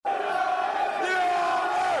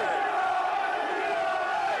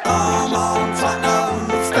Come on, Tottenham,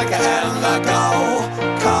 stick it in the goal.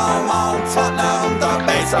 Come on, Tottenham, don't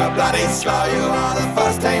be so bloody slow. You are the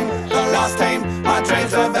first team, the last team my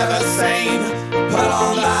dreams have ever seen. Put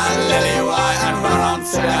on that lily white and run on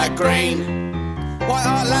to that green. White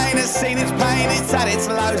Hart Lane has seen its pain, it's had its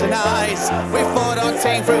lows and highs. We fought our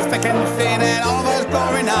team through thick and thin and all those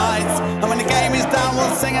glory nights. And when the game is done,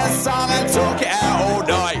 we'll sing a song and talk it out all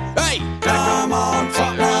night. Hey! Come on,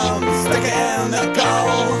 Tottenham, stick it in the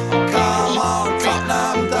goal. Come on,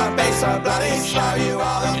 Tottenham, don't be so bloody slow. You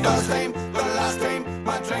are the first team, the last team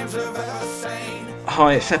my dreams have ever seen.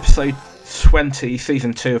 Hi, it's episode 20,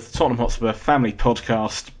 season 2 of the Tottenham Hotspur Family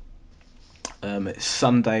Podcast. It's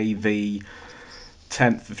Sunday, the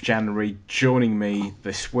 10th of January. Joining me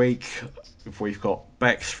this week, we've got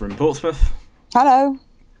Bex from Portsmouth. Hello.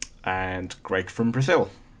 And Greg from Brazil.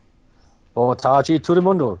 Boa tarde, todo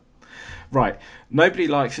mundo. Right, nobody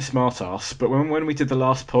likes a smart ass, but when we did the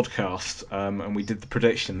last podcast and we did the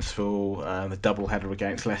predictions for the double header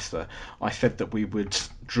against Leicester, I said that we would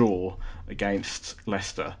draw against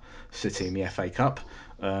Leicester City in the FA Cup.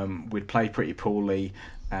 We'd play pretty poorly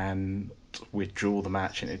and we'd draw the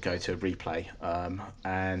match and it'd go to a replay.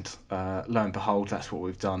 And lo and behold, that's what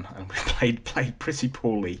we've done, and we've played pretty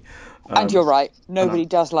poorly. And you're right, nobody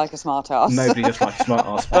does like a smart ass. Nobody does like a smart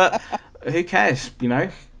ass, but who cares? You know,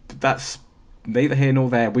 that's neither here nor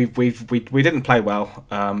there. We didn't play well.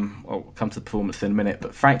 I'll come to the performance in a minute,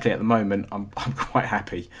 but frankly, at the moment, I'm quite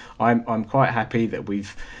happy. I'm quite happy that they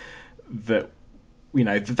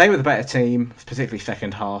were the better team, particularly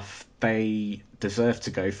second half. They deserve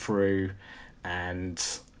to go through, and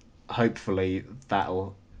hopefully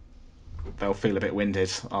they'll feel a bit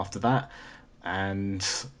winded after that, and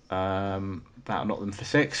that'll knock them for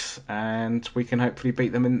 6, and we can hopefully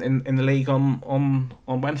beat them in the league on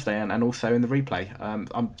Wednesday and also in the replay.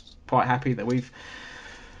 I'm quite happy that we've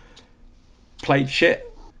played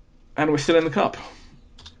shit and we're still in the cup.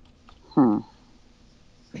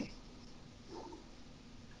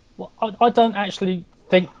 Well, I don't actually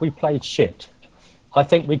think we played shit. I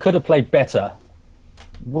think we could have played better.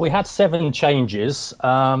 We had 7 changes.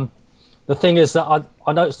 The thing is that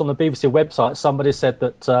I noticed on the BBC website somebody said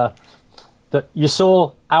that you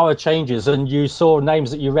saw our changes and you saw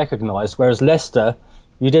names that you recognised, whereas Leicester,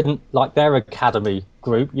 you didn't, like their academy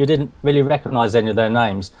group, you didn't really recognise any of their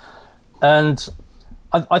names. And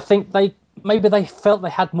I think maybe they felt they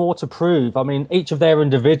had more to prove. I mean, each of their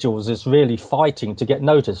individuals is really fighting to get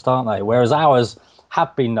noticed, aren't they? Whereas ours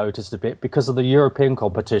have been noticed a bit because of the European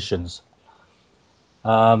competitions.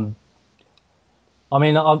 I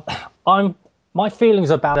mean, my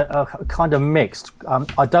feelings about it are kind of mixed.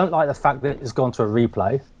 I don't like the fact that it's gone to a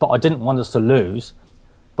replay, but I didn't want us to lose.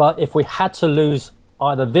 But if we had to lose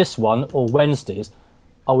either this one or Wednesday's,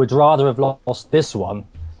 I would rather have lost this one,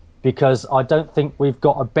 because I don't think we've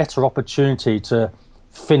got a better opportunity to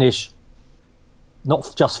finish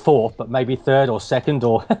not just 4th, but maybe 3rd or 2nd,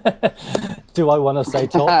 or do I want to say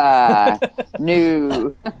top?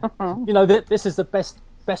 No. You know, this is the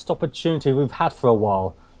best opportunity we've had for a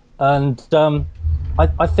while. And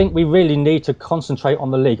I think we really need to concentrate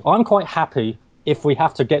on the league. I'm quite happy if we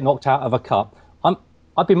have to get knocked out of a cup.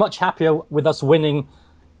 I'd be much happier with us winning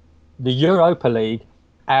the Europa League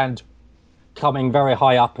and coming very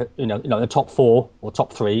high up, the top 4 or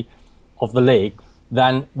top 3 of the league,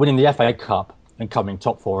 than winning the FA Cup and coming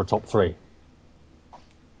top 4 or top 3.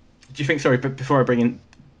 Do you think? Sorry, but before I bring in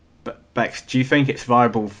Bex, do you think it's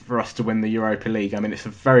viable for us to win the Europa League? I mean, it's a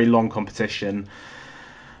very long competition.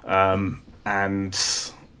 And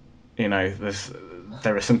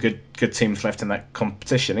there are some good teams left in that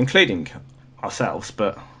competition, including ourselves.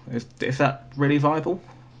 But is that really viable?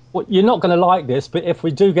 Well, you're not going to like this, but if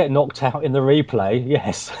we do get knocked out in the replay,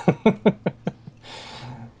 yes,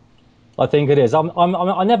 I think it is.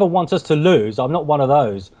 I never want us to lose. I'm not one of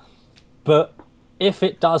those. But if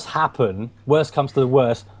it does happen, worst comes to the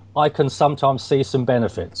worst, I can sometimes see some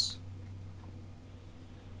benefits.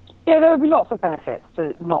 Yeah, there will be lots of benefits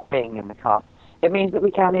to not being in the cup. It means that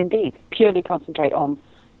we can indeed purely concentrate on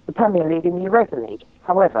the Premier League and the Europa League.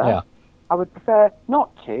 However, I would prefer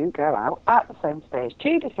not to go out at the same stage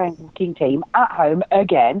to the same key team at home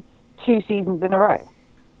again 2 seasons in a row.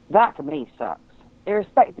 That to me sucks.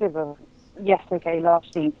 Irrespective of, yes, okay,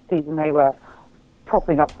 last season they were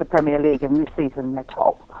propping up the Premier League and this season they're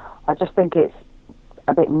top. I just think it's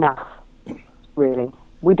a bit naff, really.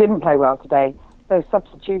 We didn't play well today. Those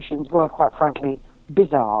substitutions were, quite frankly,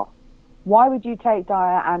 bizarre. Why would you take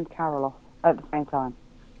Dyer and Carroll off at the same time?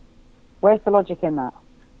 Where's the logic in that?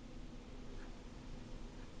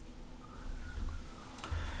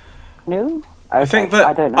 No? Okay, I think that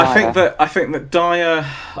I don't know. I think that Dyer.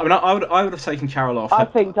 I mean, I would have taken Carroll off. I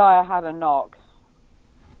think Dyer had a knock.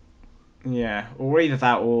 Yeah, or either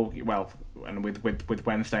that, or well, and with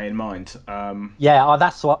Wednesday in mind. Yeah,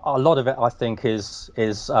 that's what a lot of it I think is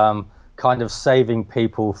kind of saving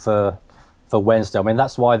people for Wednesday. I mean,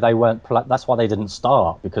 that's why they weren't. That's why they didn't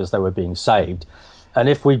start, because they were being saved. And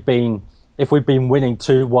if we'd been winning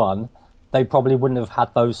 2-1, they probably wouldn't have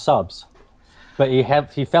had those subs. But he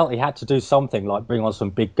felt he had to do something, like bring on some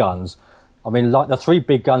big guns. I mean, like the three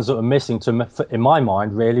big guns that were missing in my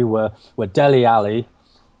mind really were Dele Alli,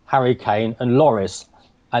 Harry Kane, and Lloris.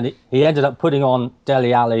 And he ended up putting on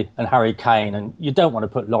Dele Alli and Harry Kane, and you don't want to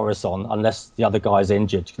put Lloris on unless the other guy's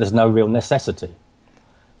injured. There's no real necessity,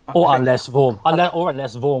 unless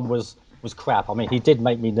Vaughan was crap. I mean, he did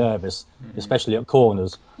make me nervous, especially at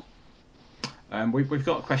corners. We've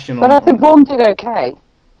got a question But I think Vaughan did okay.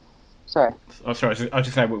 Sorry. Oh, sorry. I was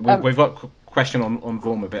just saying we've got a question on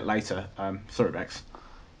Vaughan a bit later. Sorry, Rex.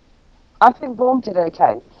 I think Vaughan did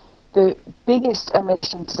okay. The biggest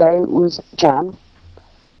omission today was Jan.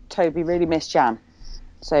 Toby really missed Jan.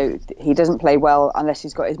 So he doesn't play well unless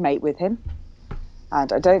he's got his mate with him.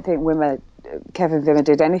 And I don't think Kevin Wimmer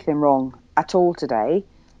did anything wrong at all today.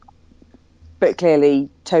 But clearly,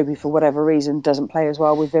 Toby, for whatever reason, doesn't play as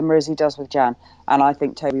well with Wimmer as he does with Jan. And I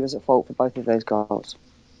think Toby was at fault for both of those goals.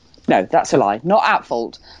 No, that's a lie. Not at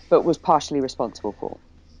fault, but was partially responsible for.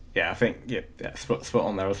 Yeah, I think spot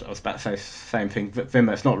on there. I was about to say the same thing.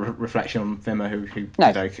 Wimmer, it's not a reflection on Wimmer who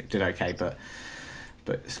did okay, but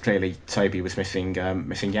it's clearly Toby was missing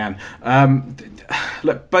Jan.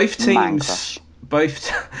 Look, both teams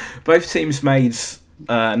made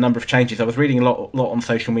a number of changes. I was reading a lot on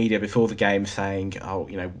social media before the game saying, "Oh,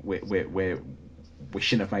 you know, we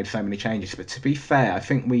shouldn't have made so many changes." But to be fair, I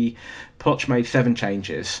think Poch made 7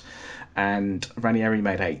 changes, and Ranieri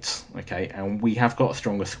made 8. Okay, and we have got a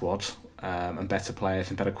stronger squad and better players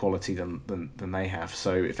and better quality than they have.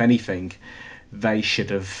 So if anything, we should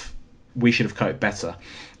have coped better.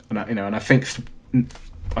 And I think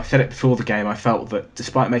I said it before the game. I felt that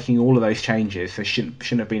despite making all of those changes, there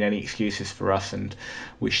shouldn't have been any excuses for us, and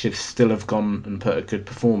we should still have gone and put a good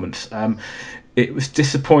performance. It was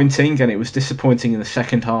disappointing, and it was disappointing in the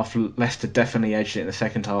second half. Leicester definitely edged it in the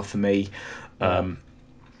second half for me.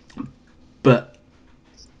 But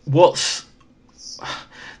what's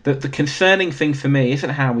the concerning thing for me isn't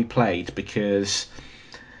how we played, because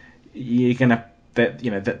you're gonna.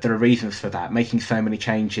 That there are reasons for that. Making so many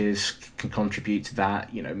changes can contribute to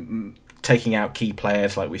that. Taking out key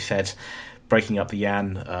players, like we said, breaking up the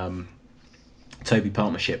Jan Toby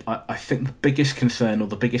partnership. I think the biggest concern, or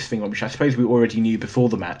the biggest thing, which I suppose we already knew before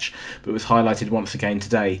the match, but was highlighted once again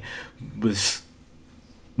today, was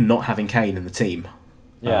not having Kane in the team.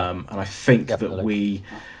 Yeah. And I think definitely.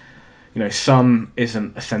 that Son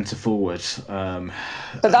isn't a centre forward. But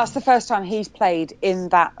that's the first time he's played in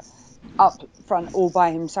that up front all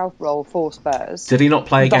by himself role for Spurs. Did he not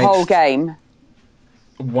play the against whole game?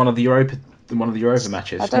 One of the Europa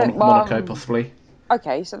matches, Monaco possibly.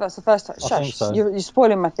 Okay, so that's the first time. I think so. You're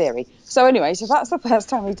spoiling my theory. So anyway, so that's the first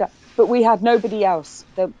time we done. But we had nobody else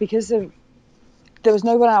because there was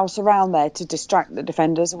no one else around there to distract the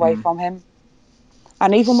defenders away from him.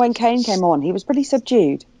 And even when Kane came on, he was pretty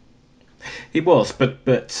subdued. He was, but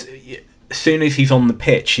as soon as he's on the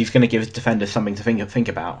pitch, he's going to give his defenders something to think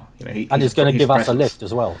about. And he's going to give us a lift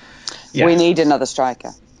as well. Yes. We need another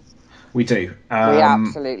striker. We do. We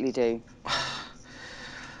absolutely do.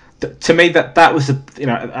 To me, that was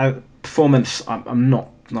a performance. I'm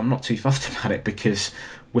not too fussed about it, because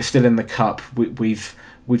we're still in the cup. We've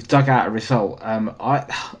dug out a result.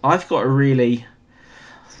 I've got a really.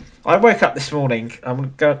 I woke up this morning.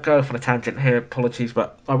 I'm going to go off on a tangent here. Apologies,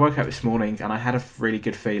 but I woke up this morning and I had a really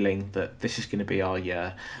good feeling that this is going to be our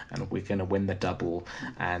year and we're going to win the double.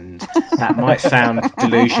 And that might sound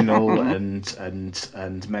delusional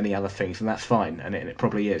and many other things, and that's fine, and it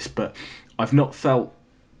probably is. But I've not felt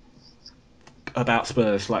about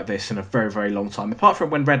Spurs like this in a very, very long time. Apart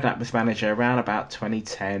from when Redknapp was manager around about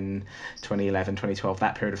 2010, 2011, 2012,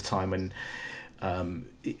 that period of time when.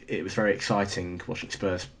 It was very exciting watching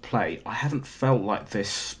Spurs play. I haven't felt like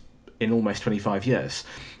this in almost 25 years.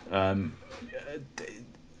 We've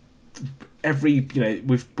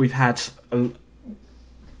had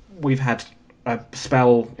a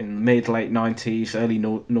spell in the mid late 90s, early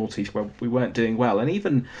noughties where we weren't doing well, and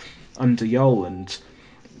even under Yol and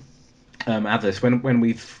others when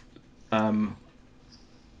we've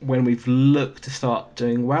looked to start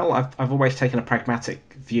doing well, I've always taken a pragmatic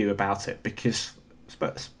view about it, because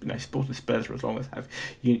supporting Spurs for as long as I have,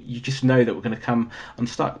 you just know that we're going to come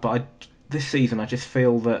unstuck. But this season, I just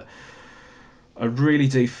feel that I really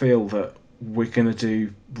do feel that we're going to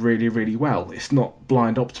do really, really well. It's not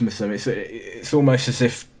blind optimism. It's almost as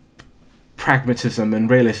if pragmatism and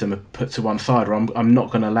realism are put to one side, or I'm not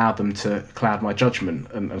going to allow them to cloud my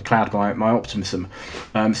judgment and cloud my optimism.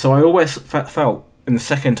 So I always felt in the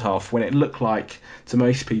second half, when it looked like to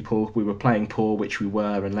most people we were playing poor, which we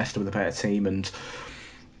were, and Leicester were the better team, and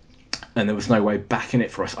there was no way back in it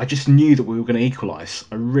for us, I just knew that we were going to equalise.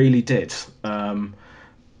 I really did. And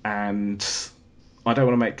I don't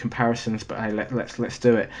want to make comparisons, but hey, let's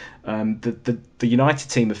do it. The United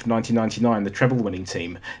team of 1999, the treble-winning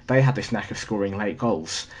team, they had this knack of scoring late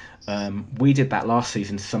goals. We did that last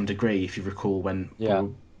season to some degree, if you recall, when we were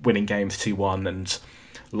winning games 2-1, and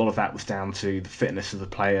a lot of that was down to the fitness of the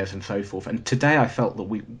players and so forth. And today I felt that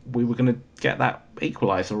we were going to get that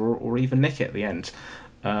equaliser or even nick it at the end.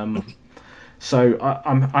 So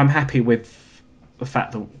I'm happy with the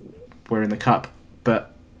fact that we're in the cup, but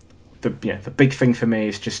the big thing for me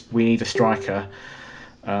is just we need a striker.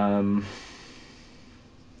 And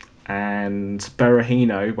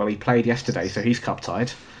Berahino, well, he played yesterday, so he's cup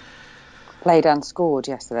tied. Played and scored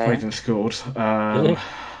yesterday. Played and scored.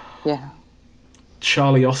 Yeah.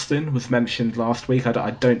 Charlie Austin was mentioned last week.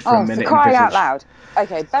 I don't for a minute crying envisage... out loud.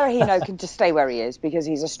 Okay, Berahino can just stay where he is because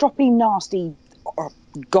he's a stroppy, nasty,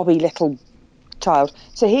 gobby little child.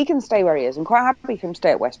 So he can stay where he is. I'm quite happy for him to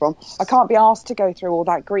stay at West Brom. I can't be asked to go through all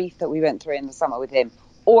that grief that we went through in the summer with him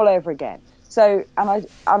all over again. So, and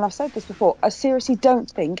I've said this before, I seriously don't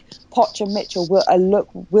think Poch and Mitchell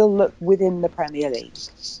will look within the Premier League.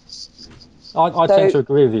 I tend to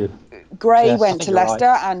agree with you. Gray went to Leicester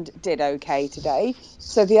and did okay today.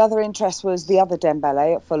 So the other interest was the other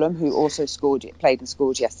Dembele at Fulham, who also played and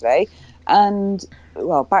scored yesterday. And,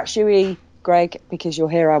 well, Batshuayi, Greg, because you're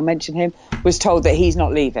here, I'll mention him, was told that he's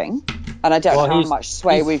not leaving. And I don't know how much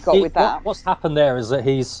sway we've got with that. What's happened there is that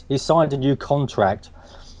he's signed a new contract.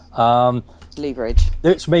 Leverage.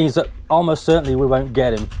 Which means that almost certainly we won't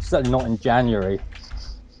get him, certainly not in January.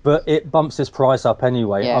 But it bumps his price up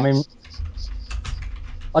anyway. Yeah. I mean,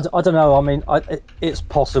 I don't know. I mean, it's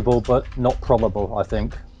possible, but not probable, I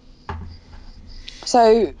think.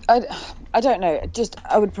 So, I don't know.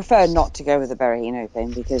 I would prefer not to go with the Berahino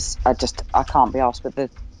thing because I can't be asked with the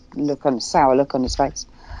sour look on his face.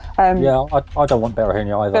 I don't want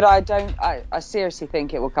Berahino either. But I seriously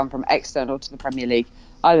think it will come from external to the Premier League,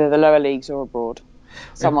 either the lower leagues or abroad.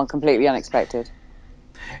 Someone completely unexpected.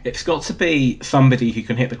 It's got to be somebody who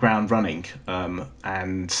can hit the ground running.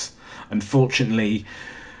 And unfortunately,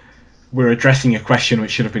 we're addressing a question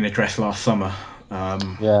which should have been addressed last summer.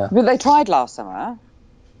 But they tried last summer.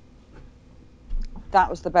 That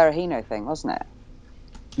was the Berahino thing, wasn't it?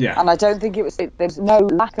 Yeah. And I don't think there's no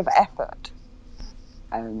lack of effort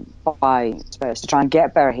by Spurs to try and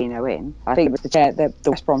get Berahino in. I think it was the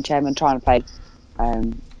West Brom chairman trying to play a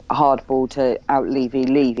hardball to out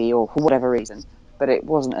Levy or for whatever reason, but it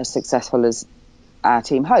wasn't as successful as our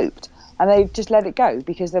team hoped. And they just let it go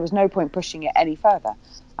because there was no point pushing it any further.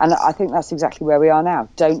 And I think that's exactly where we are now.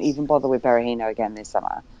 Don't even bother with Berahino again this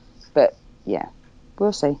summer. But, yeah,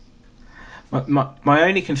 we'll see. My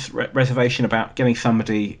only reservation about getting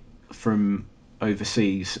somebody from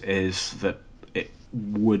overseas is that it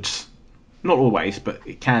would, not always, but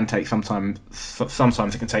it can take some time.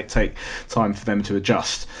 Sometimes it can take time for them to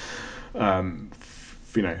adjust. Lamela,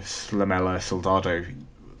 Soldado,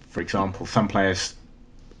 for example. Some players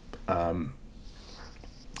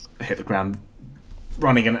hit the ground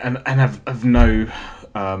running and have no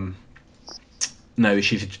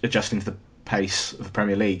issues adjusting to the pace of the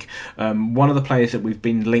Premier League. One of the players that we've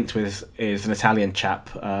been linked with is an Italian chap,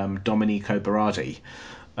 Domenico Berardi,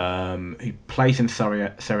 who plays in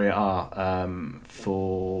Serie A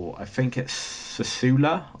for, I think it's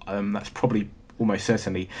Sassuolo. That's probably almost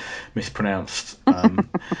certainly mispronounced.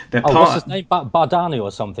 What's his name? Bardani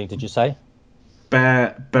or something, did you say?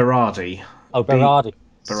 Berardi. Oh, Berardi.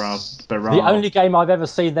 Berardi. The only game I've ever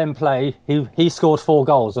seen them play, he scored 4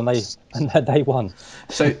 goals and they won.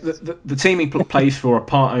 So the team he plays for are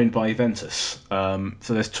part owned by Juventus. So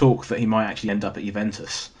there's talk that he might actually end up at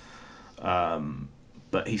Juventus.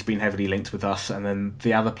 But he's been heavily linked with us. And then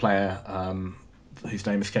the other player, whose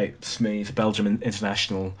name escapes me, is a Belgium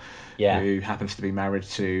international who happens to be married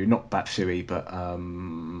to, not Batshuayi, but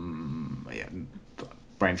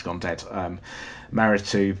brain's gone dead. Married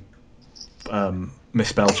to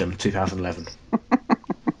Miss Belgium 2011.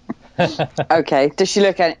 Okay, does she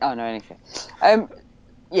look any... Oh, no, anything.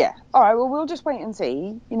 Yeah, all right, well, we'll just wait and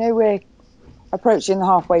see. We're approaching the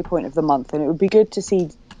halfway point of the month, and it would be good to see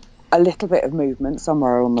a little bit of movement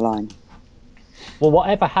somewhere along the line. Well,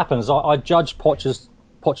 whatever happens, I judge Poch's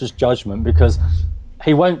judgment because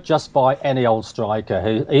he won't just buy any old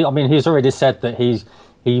striker. He's already said that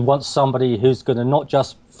he wants somebody who's going to not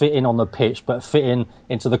just fit in on the pitch, but fit in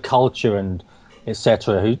into the culture and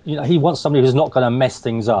etc. He wants somebody who's not going to mess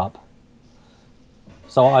things up.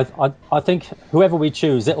 So I think whoever we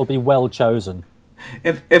choose, it'll be well chosen.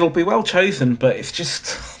 It'll be well chosen, but it's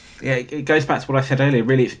just it goes back to what I said earlier.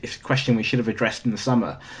 Really, it's a question we should have addressed in the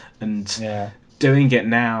summer, and doing it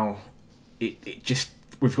now, it just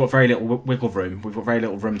we've got very little wiggle room. We've got very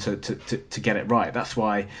little room to get it right. That's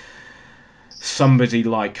why somebody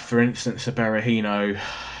like, for instance, a Berahino,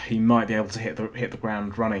 he might be able to hit the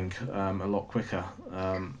ground running a lot quicker.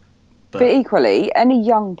 But equally, any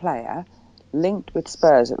young player linked with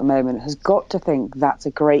Spurs at the moment has got to think that's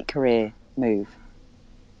a great career move,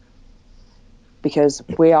 because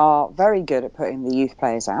we are very good at putting the youth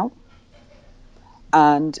players out,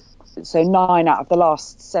 and so 9 out of the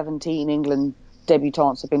last 17 England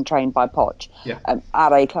debutants have been trained by Poch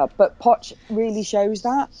at a club. But Poch really shows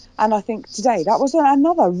that, and I think today that was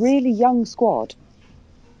another really young squad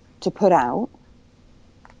to put out,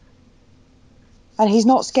 and he's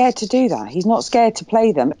not scared to do that. He's not scared to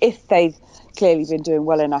play them. If they've clearly been doing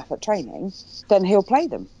well enough at training, then he'll play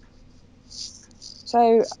them.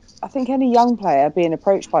 So I think any young player being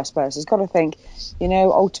approached by Spurs has got to think,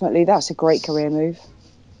 ultimately that's a great career move.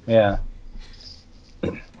 Yeah.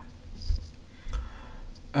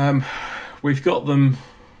 We've got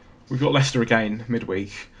Leicester again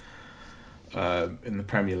midweek in the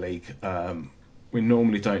Premier League. We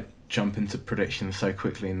normally don't jump into predictions so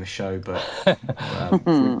quickly in the show, but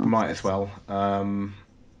we might as well.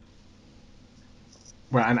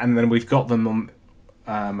 And then we've got them on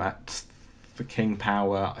at the King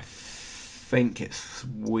Power. I think it's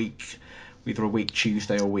either a week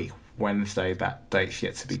Tuesday or week Wednesday. That date's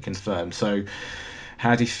yet to be confirmed. So,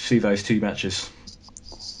 how do you see those two matches?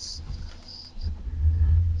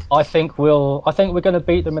 I think we're going to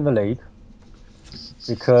beat them in the league,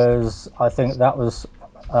 because I think that was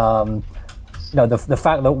the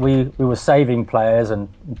fact that we were saving players and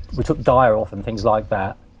we took Dyer off and things like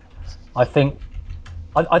that. I think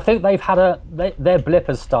they've had their blip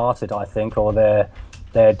has started, I think, or their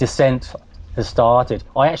descent has started.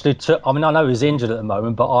 I know he's injured at the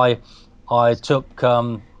moment, but I took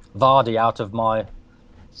Vardy out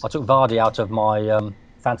of my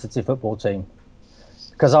fantasy football team,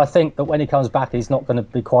 because I think that when he comes back, he's not going to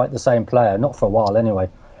be quite the same player, not for a while anyway.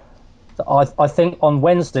 So I think on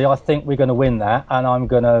Wednesday, I think we're going to win that, and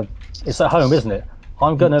it's at home, isn't it?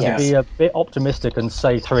 I'm going to be a bit optimistic and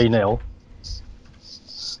say 3-0.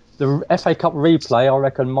 The FA Cup replay, I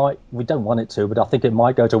reckon, we don't want it to, but I think it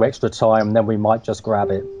might go to extra time, and then we might just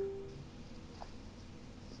grab it.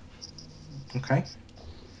 Okay.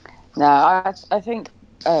 No, I think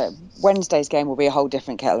Wednesday's game will be a whole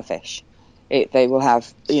different kettle of fish. They will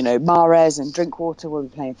have, Mahrez and Drinkwater will be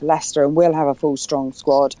playing for Leicester, and we'll have a full, strong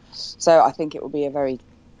squad. So I think it will be a very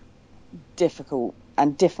difficult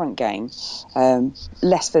and different game.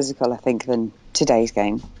 Less physical, I think, than today's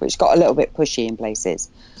game, which got a little bit pushy in places.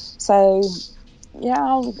 So,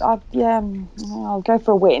 I'll go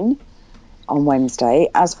for a win on Wednesday.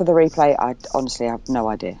 As for the replay, I honestly have no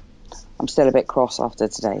idea. I'm still a bit cross after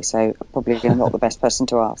today, so probably not the best person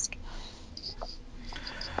to ask.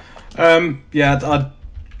 I'd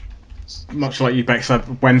much like you, Bex.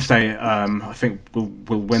 Wednesday, I think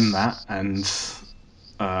we'll win that, and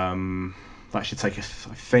that should take us,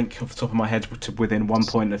 I think, off the top of my head, to within 1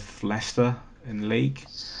 point of Leicester in the league.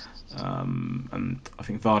 And I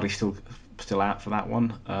think Vardy's still out for that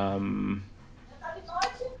one.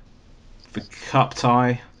 The cup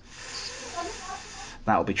tie,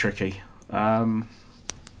 that'll be tricky. We're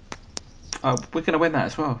going to win that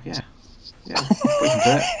as well. Yeah, we can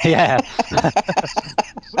do it. Yeah.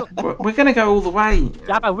 We're going to go all the way.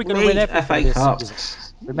 Yeah, but we're going to win everything. FA Cup.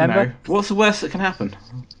 Remember? What's the worst that can happen?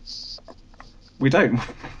 We don't.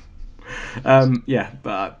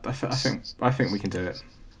 But I think we can do it.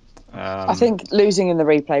 I think losing in the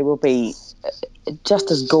replay will be just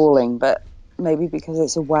as galling, but maybe because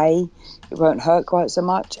it's away, it won't hurt quite so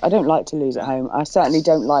much. I don't like to lose at home. I certainly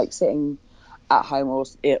don't like sitting at home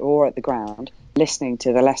or at the ground listening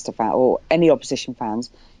to the Leicester fan or any opposition fans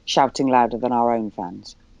shouting louder than our own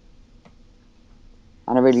fans.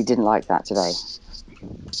 And I really didn't like that today.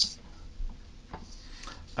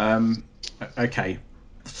 Okay,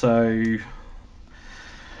 so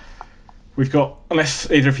we've got, unless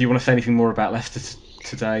either of you want to say anything more about Leicester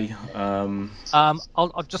today. I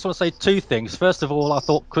just want to say two things. First of all, I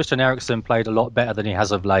thought Christian Eriksen played a lot better than he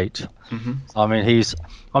has of late. Mm-hmm.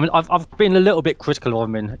 I've been a little bit critical of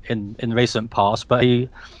him in recent past, but he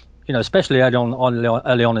especially early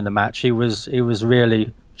on in the match, he was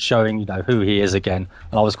really showing who he is again,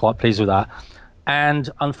 and I was quite pleased with that. And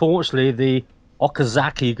unfortunately, the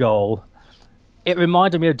Okazaki goal, it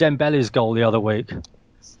reminded me of Dembele's goal the other week.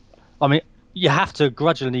 I mean, you have to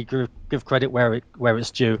grudgingly give credit where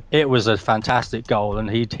it's due. It was a fantastic goal, and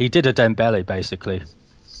he did a Dembele basically.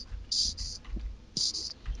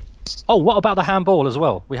 Oh, what about the handball as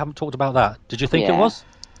well? We haven't talked about that. Did you think it was?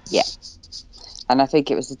 Yeah. And I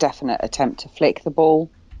think it was a definite attempt to flick the ball.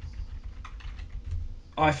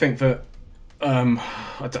 I think that,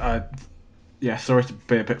 sorry to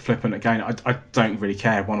be a bit flippant again. I don't really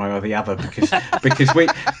care one way or the other because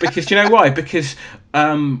you know why? Because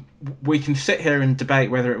we can sit here and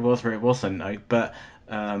debate whether it was or it wasn't. But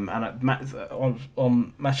and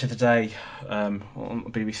on Match of the Day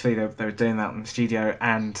on BBC they were doing that in the studio,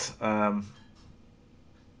 and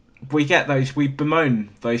we get those, we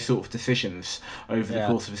bemoan those sort of decisions over the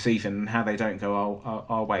course of a season and how they don't go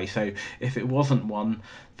our way. So if it wasn't one,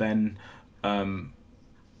 then and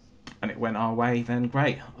it went our way, then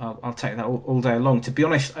great. I'll take that all day long. To be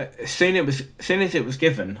honest, as soon as it was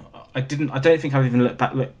given, I don't think I've even looked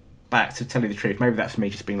back to tell you the truth. Maybe that's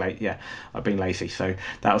me just being late. Yeah, I've been lazy, so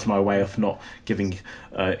that was my way of not giving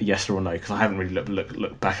yes or no, because I haven't really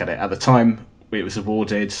looked back at it at the time. It was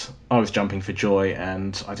awarded, I was jumping for joy,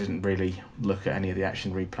 and I didn't really look at any of the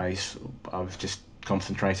action replays. I was just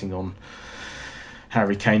concentrating on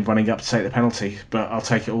Harry Kane running up to take the penalty, but I'll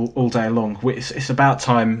take it all day long. It's about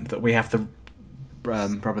time that we have to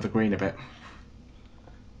rubber the green a bit.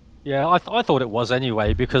 Yeah, I thought it was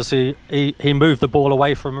anyway, because he moved the ball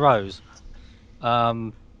away from Rose.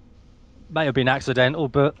 May have been accidental,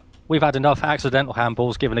 but we've had enough accidental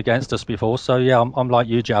handballs given against us before, so yeah, I'm like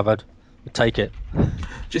you, Javad. Take it.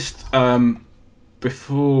 Just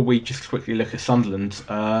before we just quickly look at Sunderland,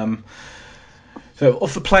 so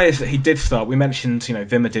of the players that he did start, we mentioned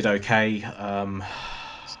Wimmer did okay.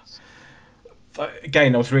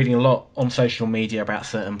 Again, I was reading a lot on social media about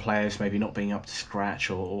certain players maybe not being up to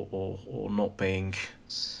scratch or not being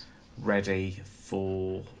ready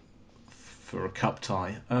for a cup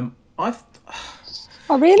tie. Oh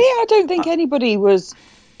really? I don't think anybody was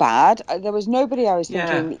bad. There was nobody I was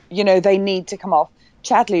thinking, they need to come off.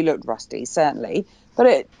 Chadley looked rusty, certainly,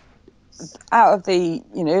 but out of the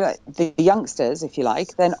the youngsters, if you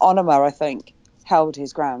like, then Onoma, I think, held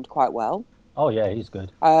his ground quite well. Oh yeah, he's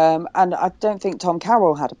good. And I don't think Tom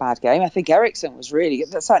Carroll had a bad game. I think Eriksson was really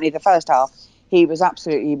good. Certainly the first half, he was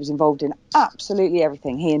involved in absolutely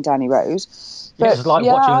everything. He and Danny Rose. It was like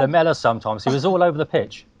watching Lamella sometimes. He was all over the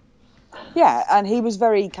pitch. Yeah, and he was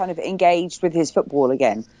very kind of engaged with his football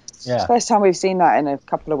again. Yeah. First time we've seen that in a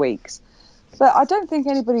couple of weeks. But I don't think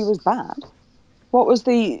anybody was bad. What was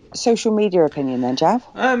the social media opinion then, Jav?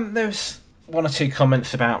 There was one or two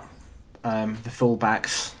comments about the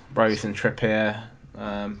fullbacks, Rose and Trippier,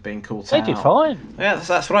 being called out. They did fine. Yeah,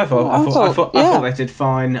 that's what I thought. I thought they did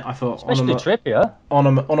fine. I thought especially Trippier.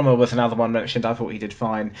 Onoma was another one mentioned. I thought he did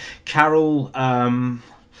fine. Carroll, I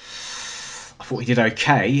thought he did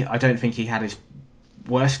okay. I don't think he had his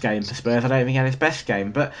worst game for Spurs. I don't think he had his best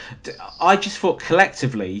game. But I just thought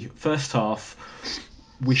collectively, first half,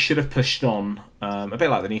 we should have pushed on. A bit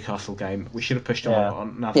like the Newcastle game, we should have pushed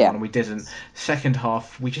on another one, and we didn't. Second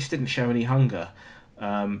half, we just didn't show any hunger.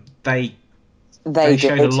 They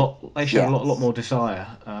showed a lot. They showed a lot more desire.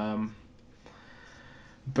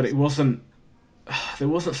 But it wasn't. There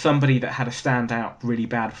wasn't somebody that had a standout, really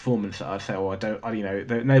bad performance that I'd say,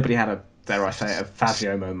 nobody had a, dare I say it, a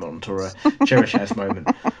Fazio moment or a Cheryshev moment.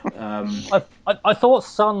 I thought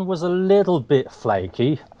Son was a little bit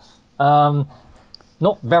flaky.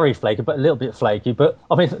 Not very flaky, but a little bit flaky. But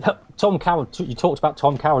I mean, Tom Carroll. You talked about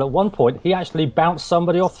Tom Carroll. At one point, he actually bounced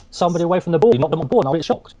somebody away from the ball. He knocked them on the ball, and I was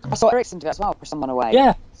shocked. I saw Eriksson do that as well, push someone away.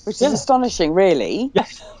 Yeah, which is astonishing, really.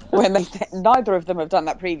 Yes. When neither of them have done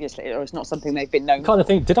that previously, or it's not something they've been known. Kind of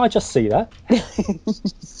think, did I just see that?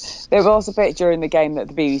 There was a bit during the game that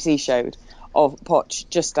the BBC showed of Poch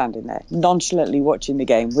just standing there, nonchalantly watching the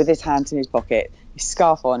game with his hands in his pocket, his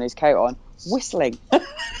scarf on, his coat on, whistling.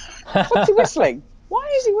 What's he whistling?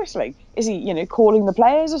 Why is he whistling? Is he, calling the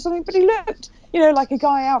players or something? But he looked, like a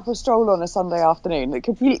guy out for a stroll on a Sunday afternoon. That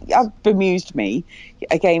completely bemused me,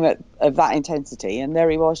 a game of that intensity. And there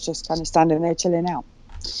he was, just kind of standing there chilling out.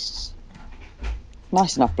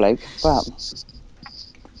 Nice enough bloke, but...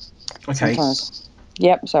 Okay. Sometimes...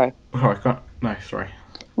 Yep, sorry. Oh, no, sorry.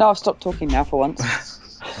 No, I've stopped talking now for once.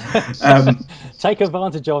 Take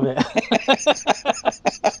advantage of it.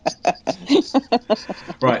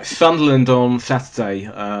 Right, Sunderland on Saturday.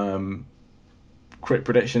 Quick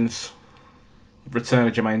predictions. Return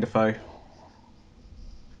of Jermaine Defoe.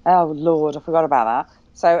 Oh Lord, I forgot about that.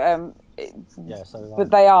 So,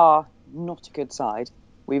 but they are not a good side.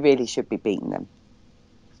 We really should be beating them.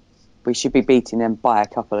 We should be beating them by a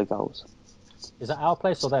couple of goals. Is that our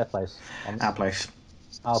place or their place? Our place.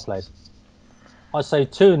 Our place. I say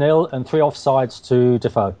 2-0 and 3 offsides to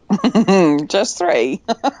Defoe. Just 3.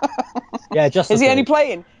 Yeah, just. Is he only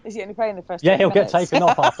playing? Is he only playing the first? Yeah, he'll minutes? get taken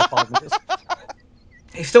off after 5 minutes.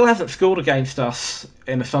 He still hasn't scored against us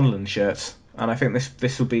in a Sunderland shirt, and I think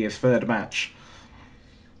this will be his third match.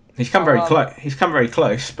 He's come very close. He's come very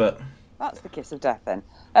close, but that's the kiss of death. Then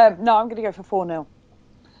no, I'm going to go for 4-0.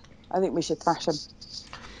 I think we should thrash him.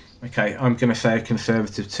 Okay, I'm going to say a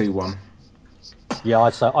conservative 2-1. Yeah,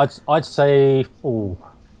 I'd say. Oh,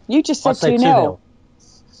 you just said 2-0.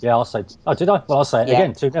 Yeah, I'll say. Oh, did I? Well, I'll say it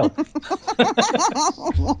again. 2-0.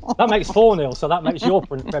 That makes 4-0, so that makes your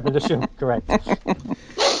premonition correct.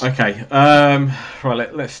 Okay.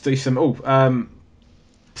 Right. Let's do some.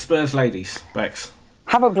 Spurs ladies, Bex.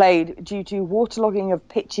 Haven't played due to waterlogging of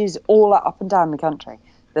pitches all up and down the country.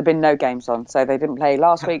 There've been no games on, so they didn't play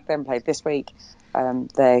last week. They played this week.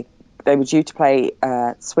 They were due to play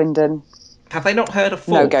Swindon. Have they not heard of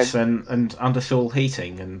faults and undersoil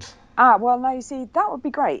heating and? Well, no, you see, that would be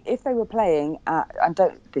great if they were playing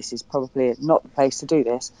this is probably not the place to do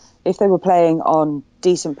this, if they were playing on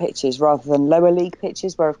decent pitches rather than lower league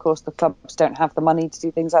pitches, where, of course, the clubs don't have the money to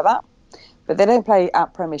do things like that. But they don't play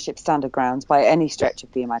at Premiership standard grounds by any stretch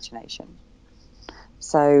of the imagination.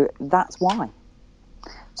 So that's why.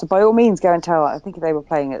 So by all means, go and tell. I think they were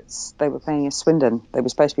playing at Swindon. They were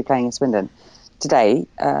supposed to be playing in Swindon today.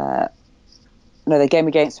 No, the game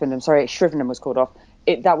against Swindon. Sorry, Shrivenham was called off.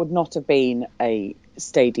 That would not have been a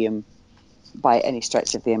stadium by any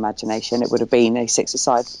stretch of the imagination. It would have been a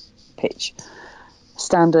 6-a-side pitch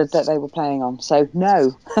standard that they were playing on. So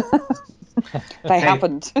no, they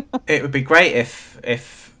haven't. It would be great if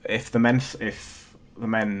the men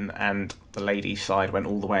and the ladies side went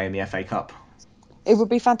all the way in the FA Cup. It would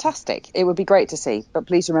be fantastic. It would be great to see. But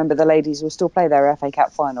please remember, the ladies will still play their FA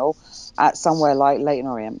Cup final at somewhere like Leyton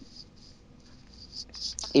Orient,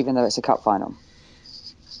 even though it's a cup final.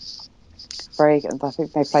 I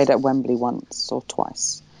think they played at Wembley once or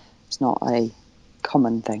twice. It's not a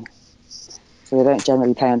common thing. So they don't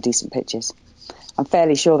generally play on decent pitches. I'm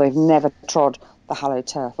fairly sure they've never trod the hallowed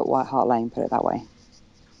turf at White Hart Lane, put it that way.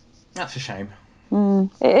 That's a shame.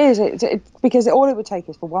 It is. Because all it would take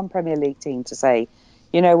is for one Premier League team to say,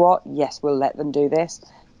 you know what, yes, we'll let them do this.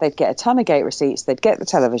 They'd get a ton of gate receipts. They'd get the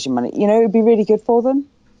television money. You know, it would be really good for them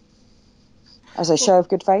as a show of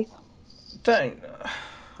good faith.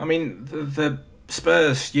 I mean, the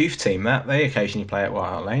Spurs youth team, that they occasionally play at White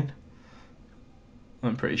Hart Lane.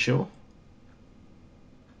 I'm pretty sure.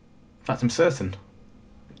 In fact, I'm certain.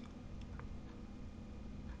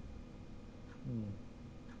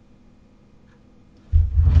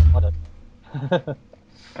 I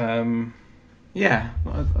don't. Yeah,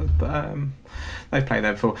 they played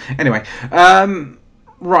there before. Anyway,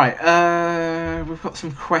 right. We've got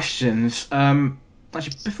some questions.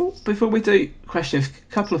 Actually, before we do questions, a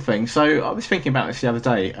couple of things. So I was thinking about this the other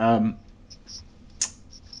day. I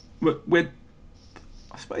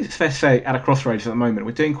suppose it's fair to say at a crossroads at the moment.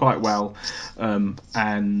 We're doing quite well, and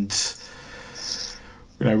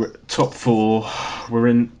we're top 4.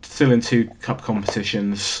 We're still in 2 cup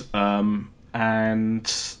competitions, and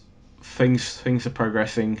things are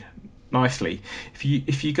progressing nicely.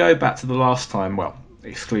 If you go back to the last time, well,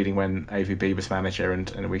 excluding when AVB was manager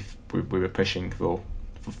and we were pushing for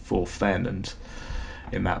 4th then and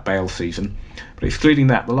in that Bale season, but excluding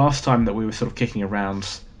that, the last time that we were sort of kicking around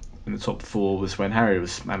in the top 4 was when Harry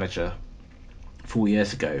was manager 4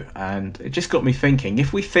 years ago, and it just got me thinking,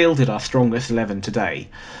 if we fielded our strongest 11 today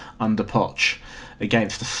under Poch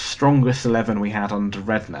against the strongest 11 we had under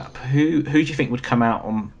Redknapp, who do you think would come out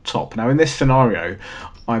on top? Now in this scenario,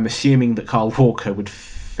 I'm assuming that Kyle Walker would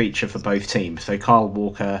feature for both teams. So Kyle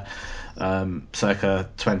Walker, circa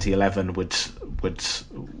 2011, would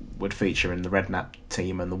feature in the Redknapp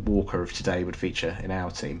team, and the Walker of today would feature in our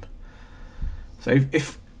team. So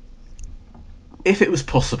if it was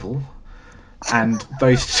possible, and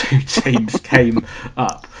those 2 teams came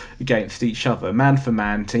up against each other, man for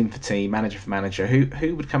man, team for team, manager for manager,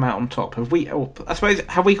 who would come out on top? Have we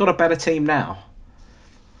got a better team now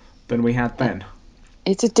than we had then?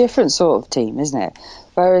 It's a different sort of team, isn't it?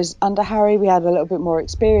 Whereas under Harry we had a little bit more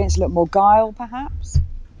experience, a little more guile perhaps,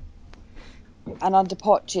 and under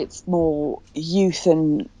Poch it's more youth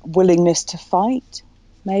and willingness to fight,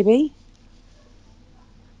 maybe.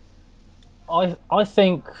 I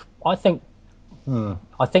think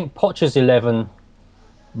Poch's 11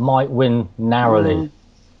 might win narrowly,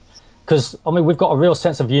 because I mean we've got a real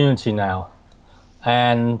sense of unity now,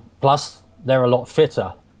 and plus they're a lot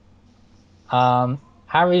fitter.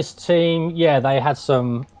 Harry's team, yeah, they had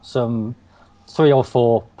some 3 or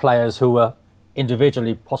 4 players who were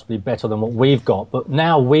individually possibly better than what we've got, but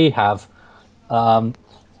now we have.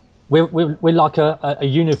 We're like a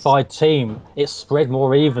unified team. It's spread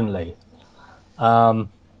more evenly. I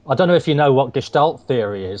don't know if you know what Gestalt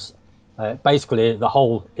theory is. Basically, the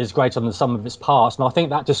whole is greater than the sum of its parts, and I think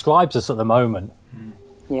that describes us at the moment.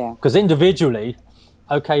 Yeah. Because individually,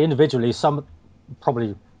 some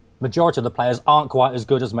probably majority of the players aren't quite as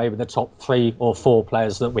good as maybe the top 3 or 4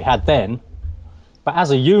 players that we had then, but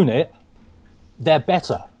as a unit, they're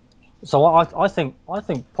better. So I think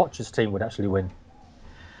Poch's team would actually win.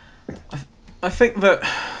 I think that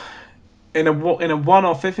in a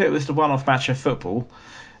one-off, if it was the one-off match of football,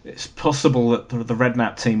 it's possible that the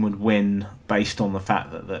Redknapp team would win based on the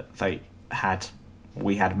fact that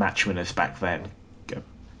we had match winners back then,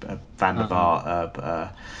 Van der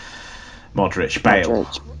Vaart, Modric, Bale.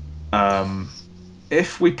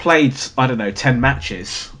 If we played, I don't know, 10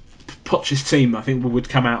 matches, Poch's team, I think, would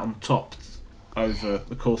come out on top over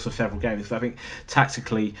the course of several games. So I think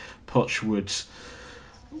tactically, Poch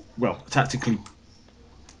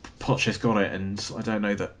has got it, and I don't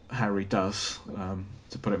know that Harry does,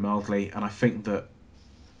 to put it mildly. And I think that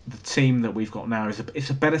the team that we've got now is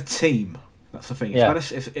a better team. That's the thing. Yeah.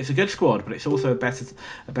 It's a good squad, but it's also a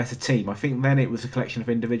better team. I think then it was a collection of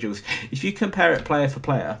individuals. If you compare it player for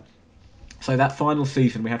player, so that final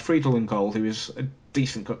season we had Friedel in goal, who was a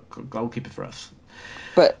decent goalkeeper for us,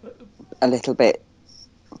 but a little bit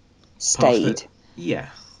stayed. Yeah.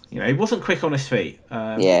 You know, he wasn't quick on his feet.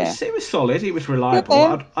 He was solid. He was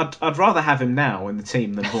reliable. I'd rather have him now in the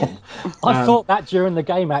team than Vaughan. I thought that during the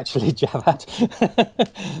game, actually, Javad.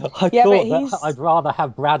 I'd rather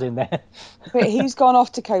have Brad in there. But he's gone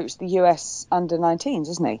off to coach the US under-19s,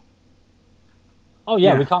 isn't he? Oh,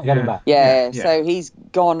 yeah, we can't get him back. Yeah, so he's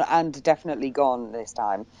gone and definitely gone this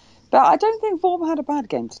time. But I don't think Vaughan had a bad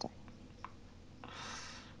game today.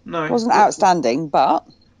 No. It wasn't outstanding, but...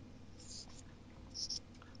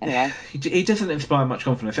 Anyway, he doesn't inspire much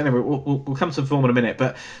confidence. Anyway, we'll come to Vaughan in a minute,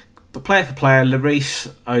 but player for player,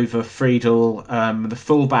 Lloris over Friedel. The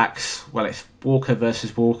fullbacks, well, it's Walker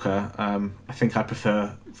versus Walker. I think I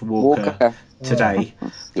prefer Walker today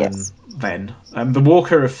than then. The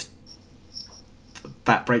Walker of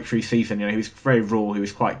that breakthrough season, you know, he was very raw. He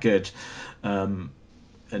was quite good, and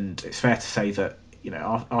it's fair to say that, you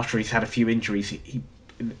know, after he's had a few injuries, he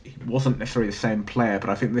wasn't necessarily the same player,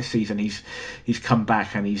 but I think this season he's come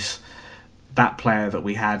back and he's that player that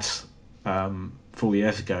we had 4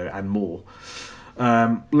 years ago and more.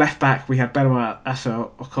 Left back we had Benoit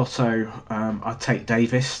Okoto. I'd take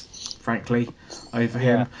Davis, frankly, over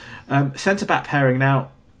him. Centre back pairing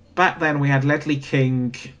now. Back then we had Ledley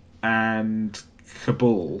King and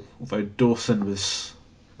Kabul, although Dawson was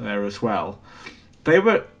there as well. They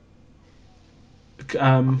were.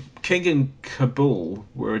 King and Kabul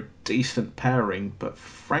were a decent pairing, but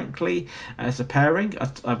frankly, as a pairing,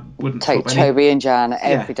 I wouldn't take Toby and Jan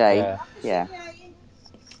every day. Yeah.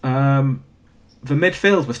 The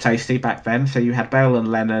midfield was tasty back then, so you had Bale and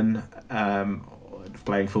Lennon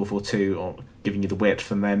playing 4-4-2 or giving you the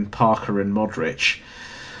width, and then Parker and Modric.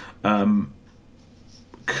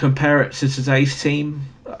 Compare it to today's team,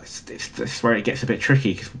 it's where it gets a bit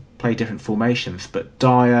tricky because we play different formations, but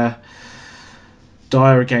Dyer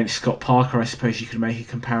against Scott Parker, I suppose you could make a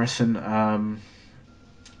comparison. Well,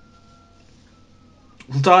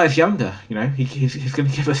 Dyer's younger, you know. He's going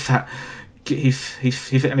to give us that. He's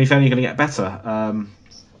and he's only going to get better.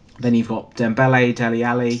 Then you've got Dembele, Dele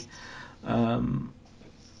Alli.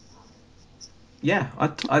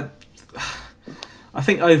 I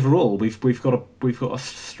think overall we've got a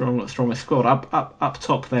stronger squad. Up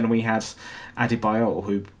top, then we had Adebayor,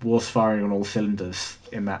 who was firing on all cylinders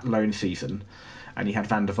in that loan season. And you had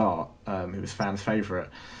Van der Vaart, who was fans' favourite.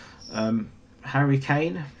 Harry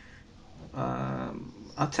Kane,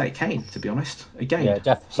 I'd take Kane, to be honest. Again,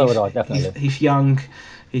 so would I, definitely. He's young,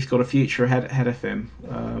 he's got a future ahead of him.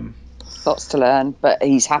 Lots to learn, but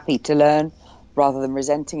he's happy to learn rather than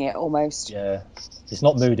resenting it almost. Yeah, he's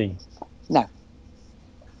not moody. No.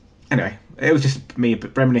 Anyway, it was just me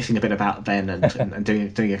reminiscing a bit about then and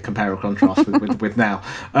doing a compare or contrast with now.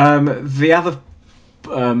 The other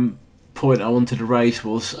point I wanted to raise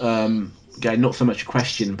was not so much a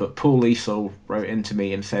question, but Paul Esol wrote into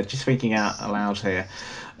me and said, just thinking out aloud here,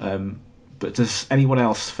 but does anyone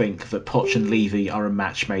else think that Poch and Levy are a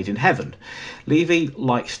match made in heaven? Levy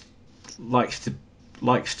likes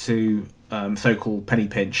to so-called penny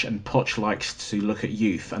pinch, and Poch likes to look at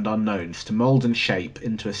youth and unknowns to mould and shape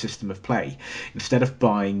into a system of play, instead of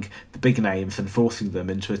buying the big names and forcing them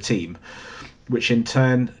into a team, which in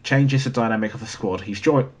turn changes the dynamic of the squad he's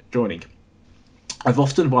joining. I've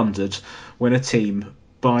often wondered when a team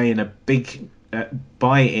buy in a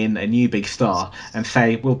new big star and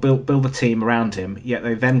say we'll build a team around him, yet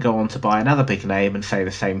they then go on to buy another big name and say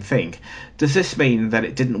the same thing. Does this mean that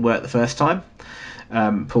it didn't work the first time?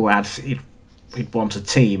 Paul adds he'd want a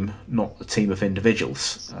team, not a team of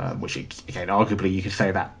individuals, which again, arguably you could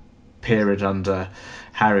say that period under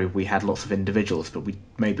Harry we had lots of individuals, but we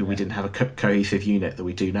didn't have a cohesive unit that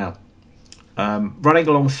we do now. Running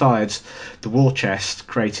alongside the war chest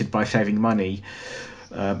created by saving money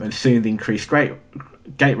and soon the increased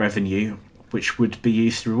gate revenue, which would be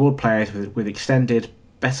used to reward players with extended,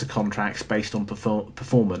 better contracts based on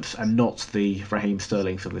performance and not the Raheem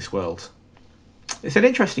Sterlings of this world. It's an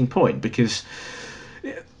interesting point because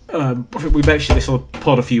we mentioned this on a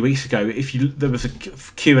pod a few weeks ago. There was a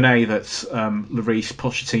Q&A that Lloris,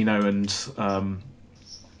 Pochettino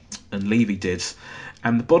and Levy did,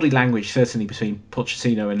 and the body language certainly between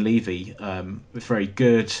Pochettino and Levy was very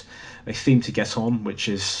good. They seem to get on, which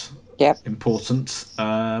is important.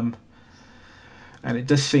 And it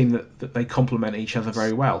does seem that they complement each other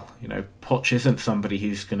very well. You know, Poch isn't somebody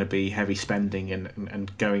who's going to be heavy spending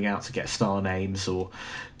and going out to get star names or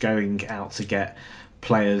going out to get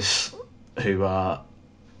players who are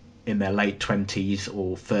in their late 20s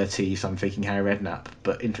or 30s. I'm thinking Harry Redknapp,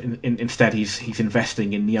 but instead he's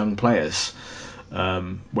investing in young players,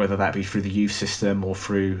 whether that be through the youth system or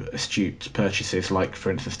through astute purchases, like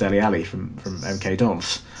for instance Dele Alli from MK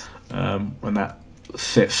Dons, when that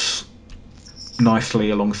sits nicely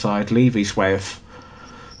alongside Levy's way of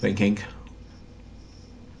thinking.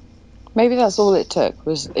 Maybe that's all it took.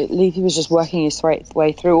 Levy was just working his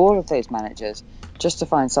way through all of those managers just to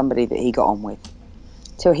find somebody that he got on with,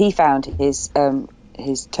 till he found his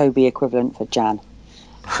Toby equivalent for Jan.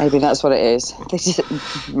 Maybe that's what it is. They just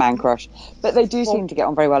man crush, but they do seem to get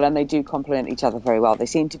on very well, and they do complement each other very well. They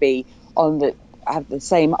seem to be have the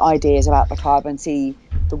same ideas about the club and see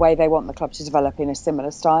the way they want the club to develop in a similar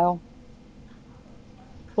style.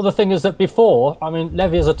 Well, the thing is that before, I mean,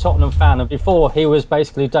 Levy is a Tottenham fan, and before he was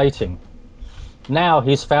basically dating. Now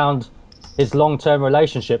he's found his long-term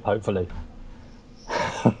relationship, hopefully.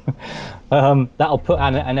 That'll put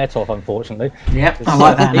Annette off, unfortunately. Yep, I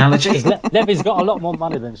like that analogy. Levy's got a lot more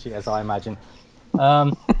money than she has, I imagine.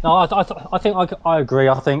 No, I think I agree.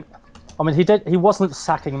 I mean, he wasn't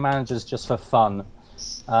sacking managers just for fun.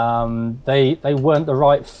 They weren't the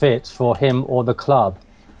right fit for him or the club.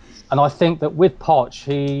 And I think that with Poch,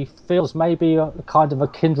 he feels maybe a kind of a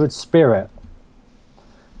kindred spirit.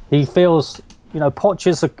 He feels,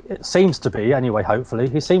 Poch it seems to be, anyway, hopefully,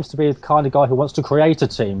 he seems to be the kind of guy who wants to create a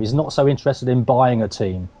team. He's not so interested in buying a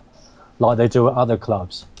team like they do at other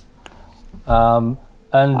clubs. And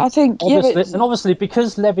I think, obviously,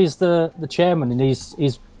 because Levy's the chairman and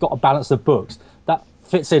he's got to balance the books, that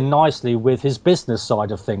fits in nicely with his business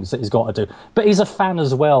side of things that he's got to do. But he's a fan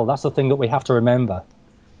as well. That's the thing that we have to remember.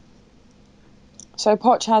 So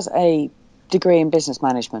Poch has a degree in business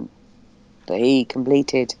management that he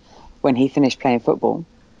completed when he finished playing football,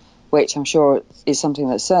 which I'm sure is something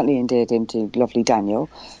that certainly endeared him to lovely Daniel.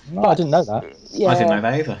 No, I didn't know that. Yeah. I didn't know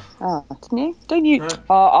that either. Oh, didn't you? Don't you? No.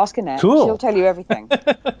 Ask Annette. Cool. She'll tell you everything.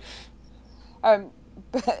 But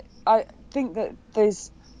I think that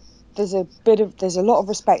there's a lot of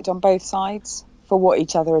respect on both sides for what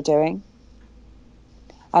each other are doing,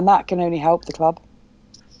 and that can only help the club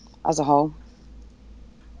as a whole.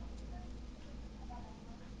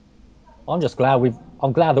 I'm just glad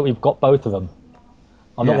that we've got both of them.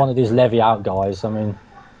 I'm not one of these Levy out guys. I mean,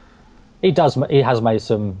 he has made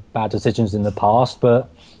some bad decisions in the past, but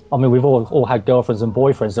I mean, we've all had girlfriends and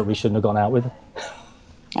boyfriends that we shouldn't have gone out with.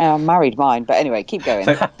 I married mine, but anyway, keep going.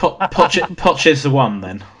 So Poch is the one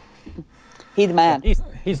then. He the man.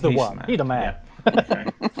 He's the one. He the man. Yeah.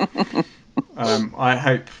 Okay. I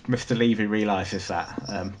hope Mr. Levy realises that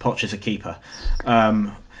Poch is a keeper.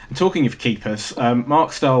 And talking of keepers,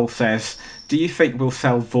 Mark Stoll says, do you think we'll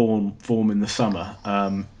sell Vorm in the summer?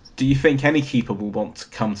 Do you think any keeper will want to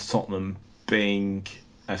come to Tottenham, being,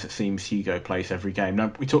 as it seems, Hugo plays every game?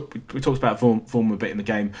 Now, we talked about Vorm a bit in the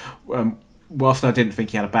game. Whilst I didn't think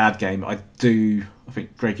he had a bad game, I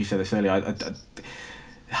think, Greg, you said this earlier,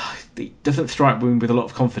 he doesn't strike me with a lot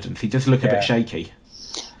of confidence. He does look a bit shaky.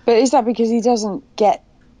 But is that because he doesn't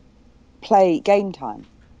play game time?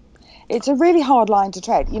 It's a really hard line to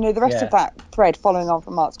tread. The rest of that thread, following on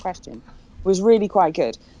from Mark's question, was really quite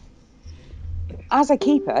good. As a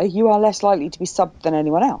keeper, you are less likely to be subbed than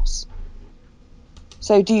anyone else.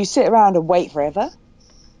 So do you sit around and wait forever,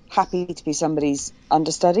 happy to be somebody's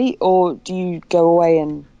understudy, or do you go away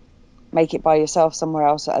and make it by yourself somewhere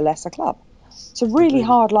else at a lesser club? It's a really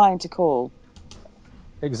hard line to call.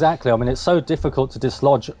 Exactly. I mean, it's so difficult to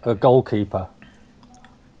dislodge a goalkeeper,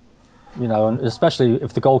 and especially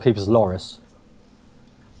if the goalkeeper's Loris.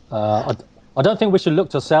 I don't think we should look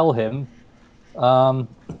to sell him. But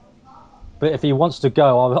if he wants to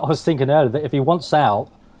go, I was thinking earlier that if he wants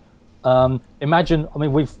out, imagine. I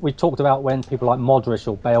mean, we talked about when people like Modric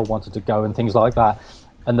or Bale wanted to go and things like that,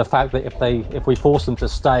 and the fact that if we force them to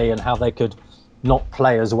stay and how they could not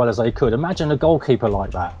play as well as they could. Imagine a goalkeeper like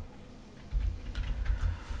that.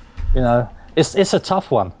 It's a tough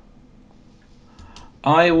one.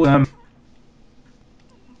 I would.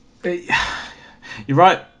 You're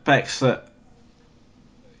right, Bex, that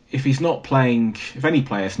if any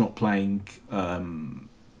player's not playing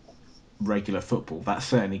regular football, that's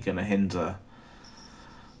certainly going to hinder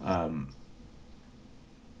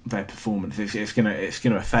their performance. It's going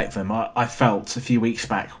to affect them. I felt a few weeks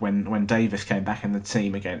back when Davis came back in the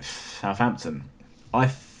team against Southampton, I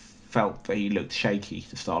felt that he looked shaky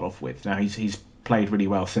to start off with. Now he's played really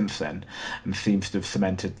well since then and seems to have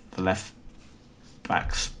cemented the left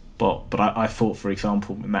back spot. But I thought, for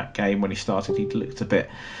example, in that game when he started, he looked a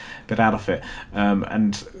bit out of it,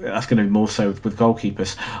 and that's going to be more so with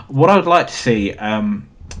goalkeepers. What I would like to see, and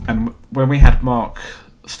when we had Mark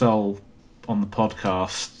Stoll on the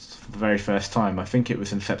podcast for the very first time, I think it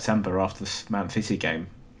was in September after the Man City game,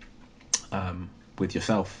 with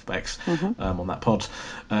yourself, Bex, on that pod,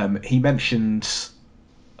 he mentioned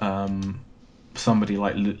somebody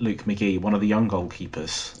like Luke McGee, one of the young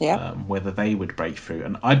goalkeepers, whether they would break through,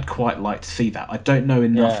 and I'd quite like to see that. I don't know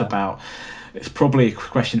enough about. It's probably a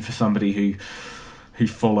question for somebody who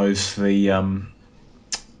follows the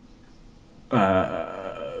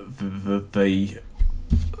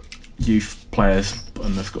youth players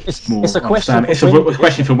and has got more. It's a question. It's a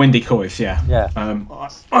question for Wendy Coyce. Yeah.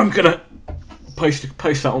 I'm gonna post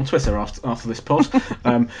that on Twitter after this pod.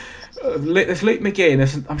 There's Luke McGee,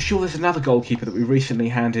 and I'm sure there's another goalkeeper that we recently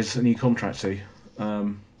handed a new contract to.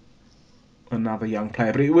 Another young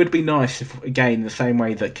player, but it would be nice if, again, the same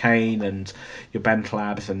way that Kane and your Ben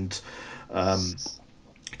Clabs and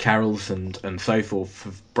Carrolls and so forth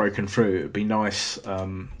have broken through. It would be nice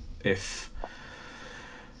if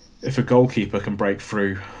a goalkeeper can break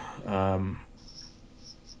through,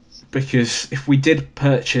 because if we did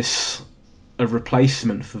purchase a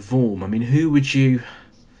replacement for Vorm, I mean, who would you?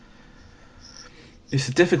 It's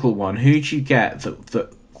a difficult one. Who do you get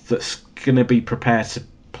that's going to be prepared to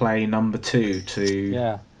play number 2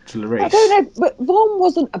 to Lloris? I don't know, but Vorm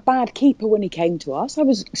wasn't a bad keeper when he came to us. I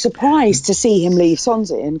was surprised to see him leave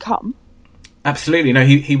Swansea and come. Absolutely, no,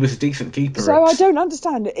 he was a decent keeper. So I don't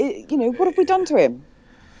understand. What have we done to him?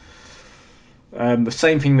 The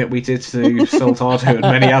same thing that we did to Soldado and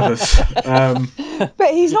many others.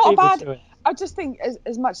 But he's not a bad. I just think,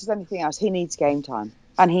 as much as anything else, he needs game time.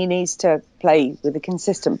 And he needs to play with a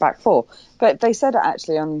consistent back four. But they said it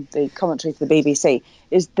actually on the commentary for the BBC,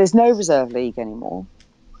 is there's no reserve league anymore.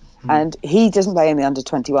 And he doesn't play in the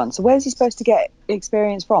under-21. So where's he supposed to get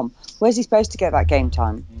experience from? Where's he supposed to get that game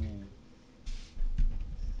time?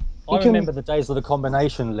 I remember the days of the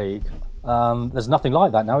combination league. There's nothing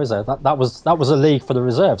like that now, is there? That was a league for the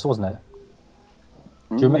reserves, wasn't it?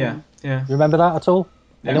 Do you remember? Yeah. You remember that at all?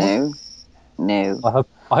 No. I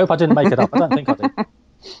hope I didn't make it up. I don't think I did.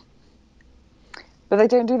 But they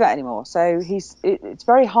don't do that anymore. So it's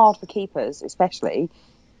very hard for keepers, especially,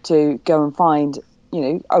 to go and find,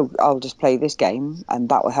 I'll just play this game and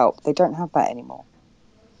that will help. They don't have that anymore.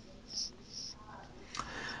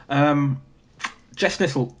 Jess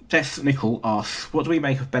Nicol asks, what do we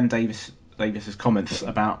make of Ben Davis's comments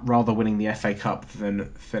about rather winning the FA Cup than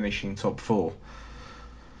finishing top 4?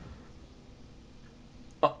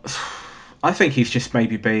 I think he's just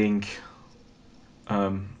maybe being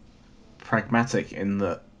pragmatic in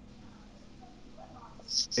that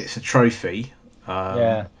it's a trophy,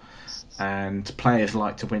 and players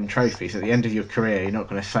like to win trophies. At the end of your career, you're not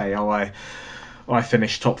going to say, I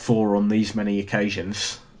finished top 4 on these many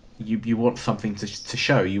occasions. You want something to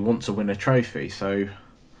show. You want to win a trophy. So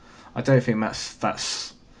I don't think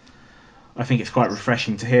that's. I think it's quite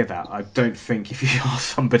refreshing to hear that. I don't think if you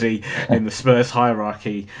ask somebody in the Spurs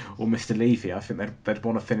hierarchy or Mr. Levy, I think they'd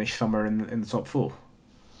want to finish somewhere in the top 4.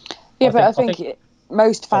 Yeah, I think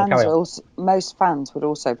most fans would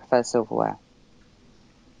also prefer silverware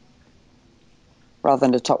rather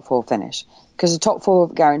than a top 4 finish, because the top 4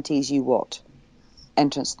 guarantees you what?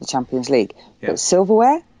 Entrance to the Champions League. Yeah. But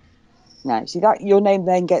silverware, no. See that your name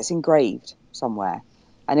then gets engraved somewhere,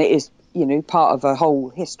 and it is part of a whole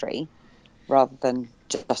history rather than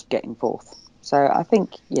just getting fourth. So I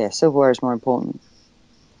think, silverware is more important.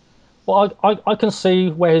 Well, I can see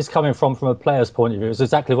where he's coming from a player's point of view. It's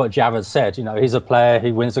exactly what Jared said. He's a player,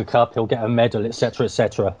 he wins a cup, he'll get a medal, etc.,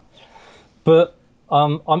 etc. But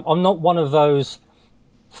I'm not one of those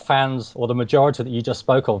fans, or the majority that you just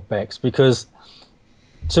spoke of, Bex, because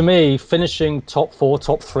to me, finishing top 4,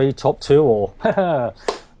 top 3, top 2, or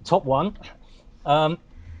top 1,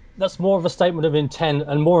 that's more of a statement of intent,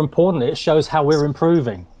 and more importantly, it shows how we're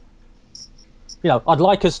improving. I'd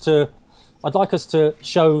like us to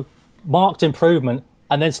show marked improvement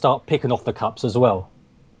and then start picking off the cups as well,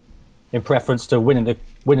 in preference to winning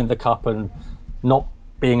the cup and not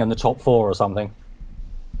being in the top 4 or something.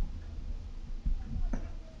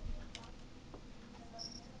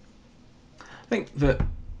 I think that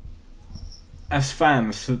as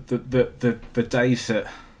fans, the days that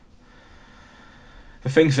the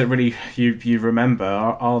things that really you remember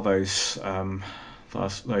are those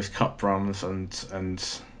cup runs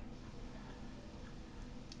and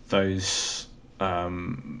those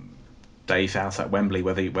days out at Wembley,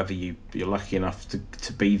 whether you're lucky enough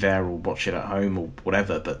to be there or watch it at home or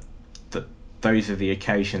whatever, but those are the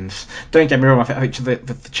occasions. Don't get me wrong. I think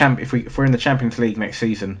the champ. If we're in the Champions League next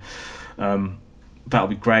season, that'll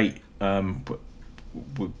be great.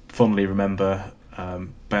 We fondly remember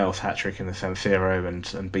Bale's hat trick in the San Siro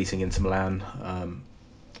and beating Inter Milan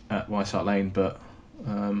at White Hart Lane, but.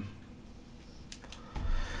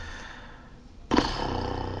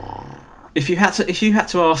 If you had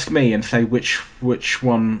to ask me and say which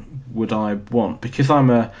one would I want, because I'm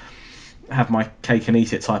a have my cake and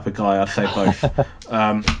eat it type of guy, I'd say both.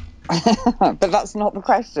 But that's not the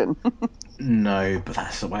question. No, but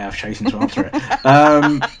that's the way I've chosen to answer it.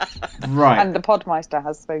 Right. And the Podmeister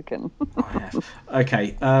has spoken. I have.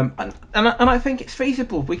 Okay. And I think it's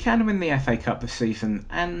feasible. We can win the FA Cup this season,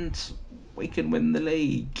 and we can win the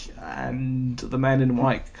league, and the men in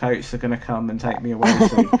white coats are going to come and take me away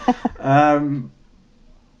soon.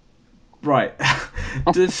 Right.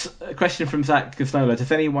 A question from Zach Gasnola.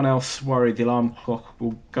 Does anyone else worry the alarm clock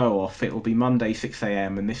will go off? It will be Monday 6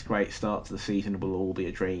 a.m. and this great start to the season will all be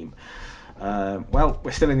a dream. Well,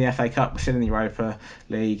 we're still in the FA Cup, we're still in the Europa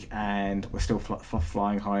League, and we're still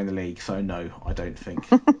flying high in the league. So no, I don't think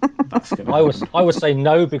that's going to happen. I would say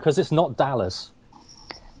no, because it's not Dallas.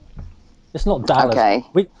 It's not Dallas. Okay.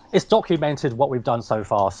 It's documented what we've done so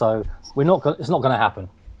far, so it's not going to happen.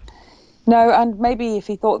 No, and maybe if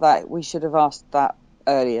he thought that, we should have asked that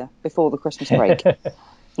earlier, before the Christmas break.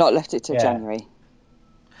 Not left it till January.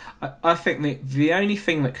 I think the only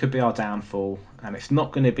thing that could be our downfall, and it's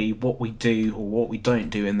not going to be what we do or what we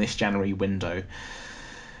don't do in this January window,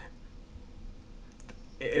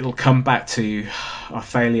 it'll come back to our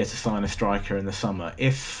failure to sign a striker in the summer.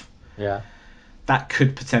 If that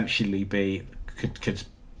could potentially be could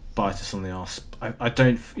bite us on the arse. I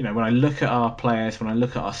don't, when I look at our players, when I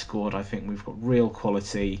look at our squad, I think we've got real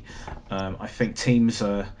quality. I think teams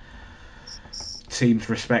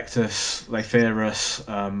respect us, they fear us,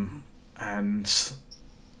 and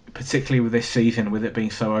particularly with this season, with it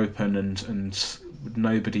being so open and with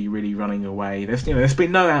nobody really running away. There's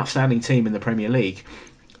been no outstanding team in the Premier League.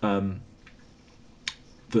 There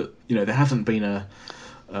hasn't been a.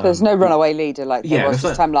 There's no runaway leader like there was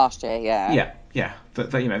this time last year. Yeah.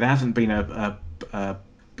 There hasn't been a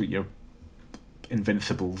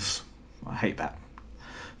Invincibles. I hate that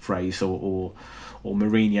phrase. Or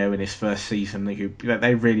Mourinho in his first season.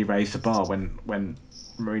 They really raised the bar when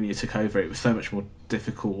Mourinho took over. It was so much more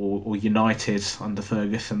difficult. Or United under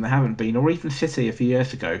Ferguson. There haven't been, or even City a few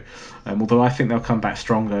years ago. Although I think they'll come back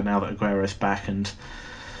stronger now that Aguero's back.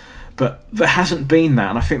 But there hasn't been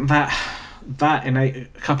that, and I think that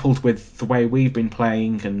coupled with the way we've been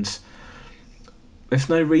playing, and there's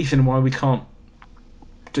no reason why we can't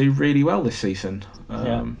do really well this season.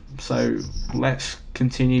 So let's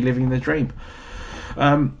continue living the dream.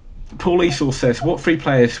 Paul Esau says, what three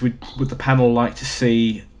players would the panel like to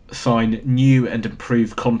see sign new and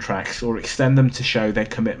improved contracts or extend them to show their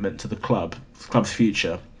commitment to the club's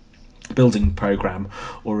future building programme,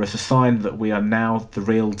 or as a sign that we are now the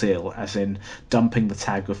real deal, as in dumping the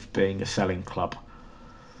tag of being a selling club?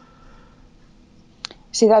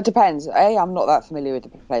 See, that depends. I'm not that familiar with the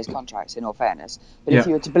players' contracts, in all fairness. But if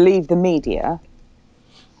you were to believe the media,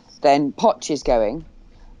 then Poch is going.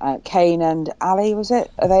 Kane and Ali, was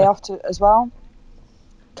it? Are they off to as well?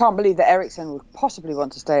 Can't believe that Ericsson would possibly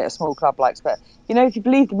want to stay at a small club like Spurs. If you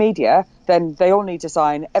believe the media, then they all need to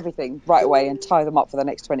sign everything right away and tie them up for the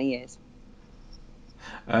next 20 years.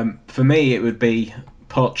 For me, it would be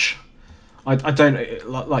Poch, I don't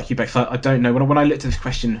like you, Bex. I don't know. When I looked at this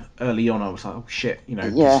question early on, I was like, oh shit,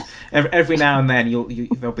 'cause every now and then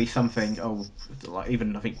there'll be something. Oh, like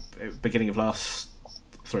even I think beginning of last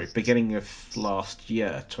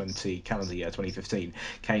year, calendar year 2015,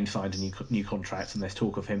 Kane signed a new contract, and there's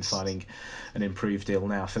talk of him signing an improved deal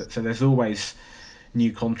now. So there's always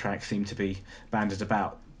new contracts seem to be banded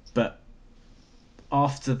about, but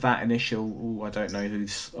after that initial, I don't know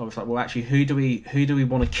who's. I was like, well, actually, who do we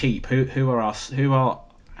want to keep? Who are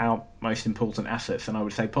our most important assets? And I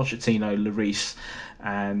would say Pochettino, Lloris,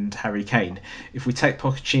 and Harry Kane. If we take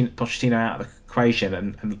Pochettino out of the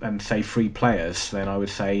equation and say 3 players, then I would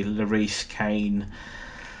say Lloris, Kane,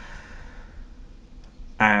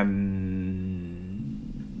 and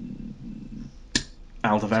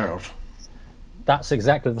Alderweireld. That's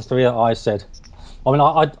exactly the 3 that I said. I mean,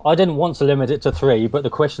 I didn't want to limit it to 3, but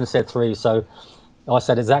the question said 3, so I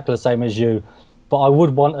said exactly the same as you. But I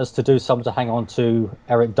would want us to do something to hang on to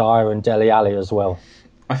Eric Dyer and Dele Alli as well.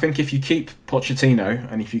 I think if you keep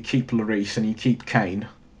Pochettino and if you keep Lloris and you keep Kane,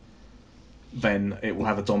 then it will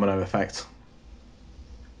have a domino effect.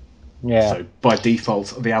 Yeah. So by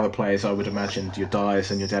default, the other players, I would imagine, your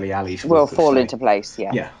Dyers and your Dele Allis will fall into place.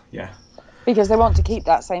 Yeah. Because they want to keep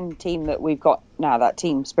that same team that we've got now, that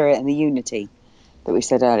team spirit and the unity that we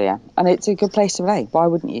said earlier, and it's a good place to play. Why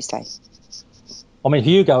wouldn't you stay? I mean,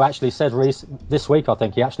 Hugo actually said this week, I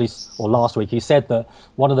think or last week, he said that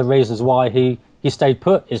one of the reasons why he stayed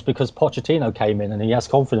put is because Pochettino came in and he has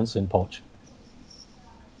confidence in Poch.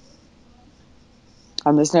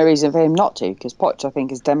 And there's no reason for him not to, because Poch, I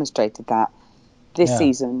think, has demonstrated that this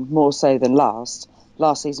season more so than last.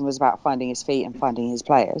 Last season was about finding his feet and finding his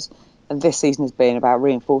players, and this season has been about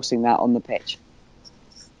reinforcing that on the pitch.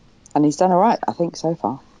 And he's done all right, I think, so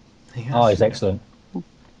far. He's excellent.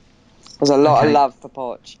 There's a lot of love for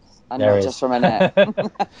Poch, and not just from Annette.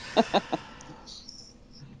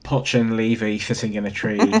 Poch and Levy sitting in a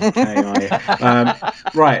tree.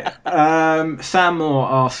 Right. Sam Moore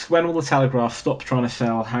asks, when will the Telegraph stop trying to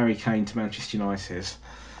sell Harry Kane to Manchester United?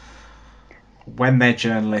 When their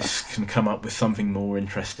journalists can come up with something more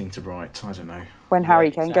interesting to write. I don't know. When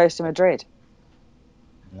Harry Kane goes to Madrid.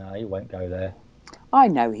 No, he won't go there. I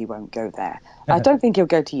know he won't go there. I don't think he'll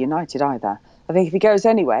go to United either. I think if he goes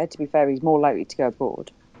anywhere, to be fair, he's more likely to go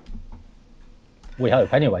abroad. We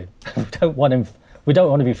hope, anyway. We don't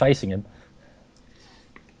want to be facing him.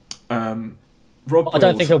 Rob I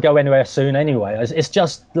don't think he'll go anywhere soon anyway. It's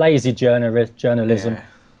just lazy journalism.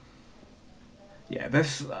 Yeah,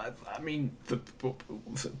 there's. I mean,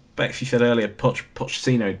 Bex, you said earlier,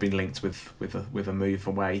 Pochettino had been linked with a move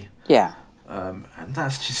away. Yeah. And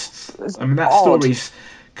that's just. I mean, that story's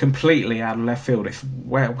completely out of left field. It's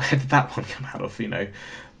where did that one come out of?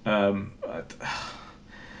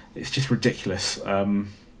 It's just ridiculous.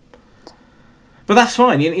 But that's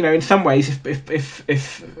fine. In some ways,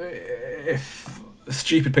 if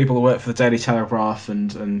stupid people who work for the Daily Telegraph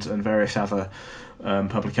and various other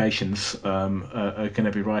publications are going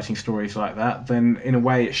to be writing stories like that, then in a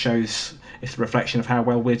way it shows it's a reflection of how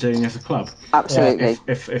well we're doing as a club. Absolutely.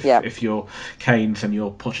 If your Kanes and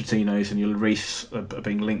your Pochettinos and your Lloris are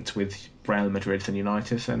being linked with Real Madrid and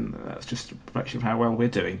United, then that's just a reflection of how well we're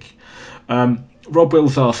doing. Rob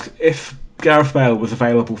Wills asks, if Gareth Bale was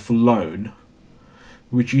available for loan,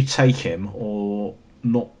 would you take him or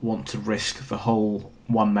not want to risk the whole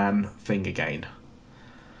one-man thing again?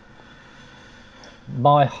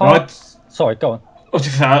 My heart... Sorry, go on.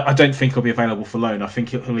 I don't think he'll be available for loan. I think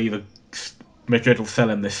he'll either... Madrid will sell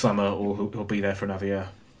him this summer or he'll be there for another year.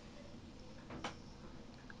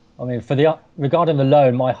 I mean, regarding the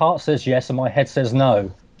loan, my heart says yes and my head says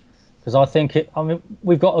no. Because I think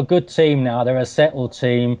we've got a good team now. They're a settled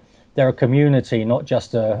team. They're a community, not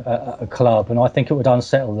just a club. And I think it would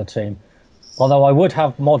unsettle the team. Although I would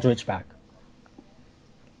have Modric back.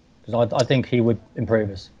 Because I think he would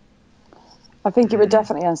improve us. I think it would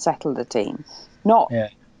definitely unsettle the team. Not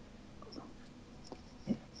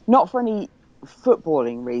for any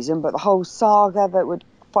footballing reason, but the whole saga that would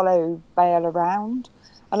follow Bale around.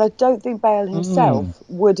 And I don't think Bale himself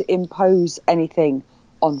would impose anything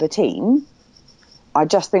on the team. I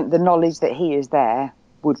just think the knowledge that he is there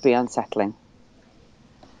would be unsettling.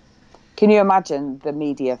 Can you imagine the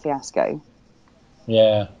media fiasco?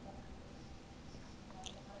 Yeah.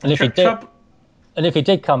 And if he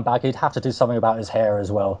did come back, he'd have to do something about his hair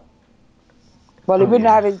as well. Well, he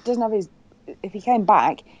doesn't have his. If he came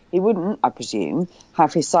back, he wouldn't, I presume,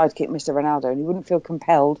 have his sidekick, Mr. Ronaldo, and he wouldn't feel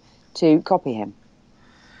compelled to copy him.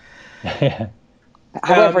 Yeah.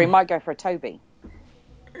 However, he might go for a Toby.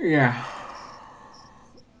 Yeah.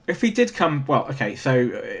 If he did come, well, okay, so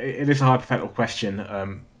it is a hypothetical question.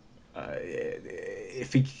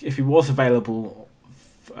 if he was available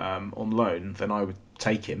on loan, then I would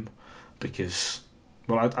take him because.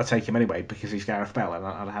 Well, I'd take him anyway because he's Gareth Bale, and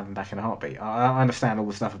I'd have him back in a heartbeat. I understand all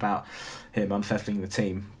the stuff about him unsettling the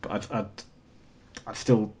team, but I'd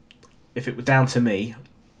still, if it were down to me,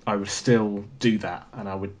 I would still do that, and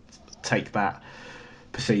I would take that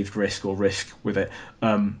perceived risk or risk with it.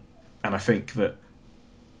 And I think that,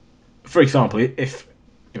 for example, if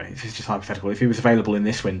this is just hypothetical, if he was available in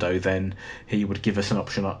this window, then he would give us an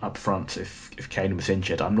option up front if Kane was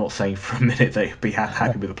injured. I'm not saying for a minute that he'd be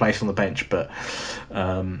happy with a place on the bench, but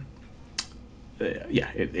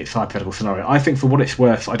it's a hypothetical scenario. I think for what it's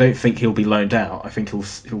worth, I don't think he'll be loaned out. I think he'll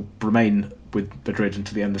remain with Madrid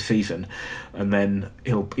until the end of the season, and then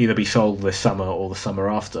he'll either be sold this summer or the summer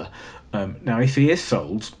after. Now, if he is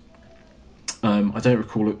sold, I don't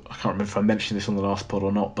recall it. I can't remember if I mentioned this on the last pod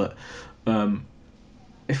or not, but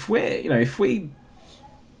if we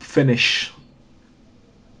finish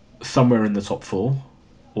somewhere in the top four,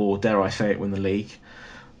 or dare I say it, win the league,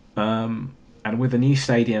 and with a new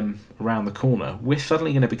stadium around the corner, we're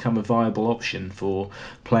suddenly going to become a viable option for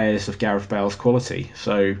players of Gareth Bale's quality.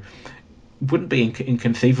 So it wouldn't be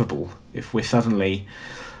inconceivable if we're suddenly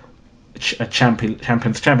a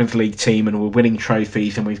Champions League team and we're winning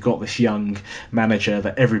trophies and we've got this young manager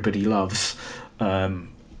that everybody loves, and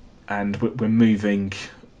we're moving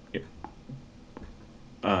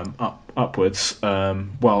upwards,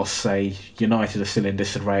 whilst say United are still in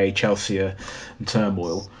disarray, Chelsea are in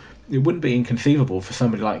turmoil. It wouldn't be inconceivable for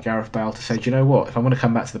somebody like Gareth Bale to say, do you know what, if I want to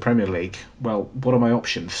come back to the Premier League, well, what are my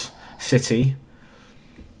options? City,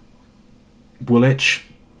 Woolwich.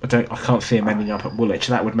 I can't see him ending up at Woolwich.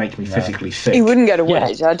 That would make me physically sick. He wouldn't go to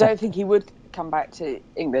Woolwich. I don't think he would come back to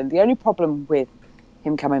England. The only problem with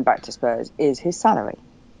him coming back to Spurs is his salary.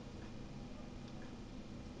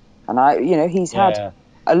 And he's had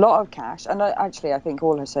a lot of cash, and I think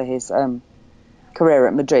also his career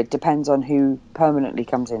at Madrid depends on who permanently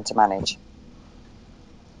comes in to manage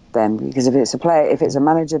them. Because if it's a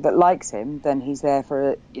manager that likes him, then he's there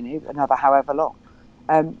for another however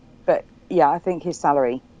long. But yeah, I think his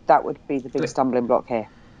salary, that would be the big stumbling block here.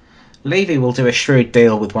 Levy will do a shrewd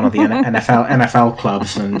deal with one of the NFL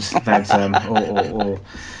clubs, and or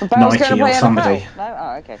Nike or somebody. No?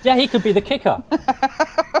 Oh, okay. Yeah, he could be the kicker.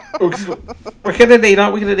 We're gonna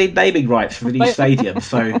need naming rights for the new stadium.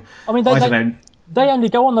 So I don't know. They only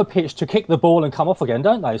go on the pitch to kick the ball and come off again,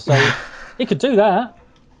 don't they? So he could do that.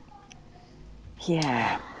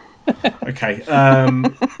 Yeah. Okay.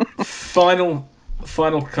 Final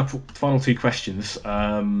two questions.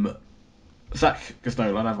 Zach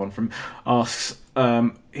Gosnola, another one from, asks.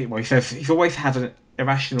 He says he's always had an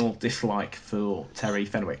irrational dislike for Terry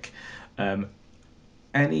Fenwick.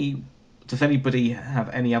 Does anybody have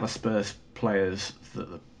any other Spurs players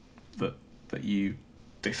that you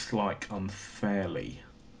dislike unfairly?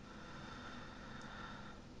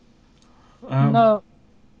 No.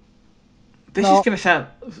 This is going to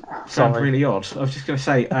sound really odd. I was just going to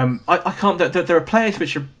say, I can't. There are players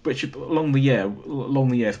which along the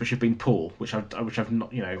years which have been poor, which I've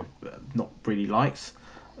not not really liked.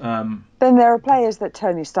 Then there are players that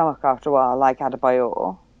turn your stomach after a while, like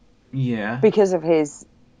Adebayor. Yeah. Because of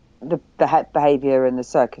the behaviour and the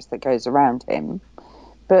circus that goes around him,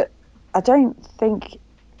 but I don't think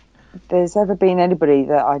there's ever been anybody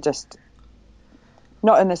that I just,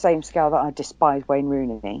 not in the same scale that I despise Wayne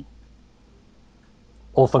Rooney.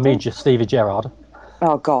 Or for me, just Stevie Gerrard.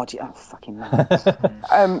 Oh God, yeah, fucking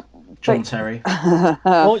man. John Terry.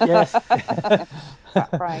 Oh yes.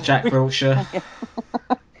 Jack Wilshere.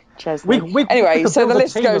 Anyway, so the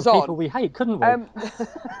list goes on. People we hate, couldn't we?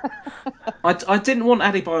 I didn't want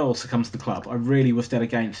Adebayor to come to the club. I really was dead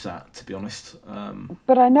against that, to be honest.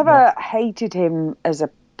 But I never hated him as a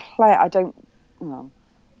player. I don't,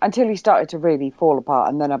 until he started to really fall apart,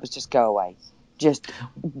 and then I was just go away, just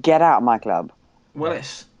get out of my club. Well, he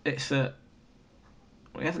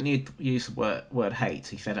hasn't used the word hate.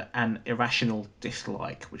 He said an irrational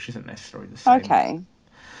dislike, which isn't necessarily the same. Okay.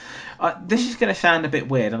 This is going to sound a bit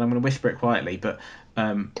weird, and I'm going to whisper it quietly, but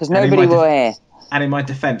because nobody will hear. And in my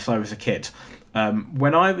defence, I was a kid.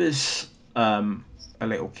 When I was a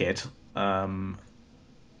little kid,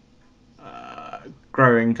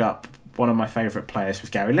 growing up, one of my favourite players was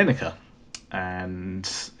Gary Lineker,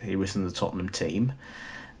 and he was in the Tottenham team,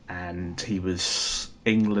 and he was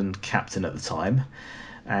England captain at the time,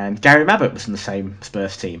 and Gary Mabbutt was in the same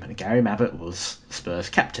Spurs team, and Gary Mabbutt was Spurs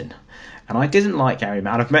captain. And I didn't like Gary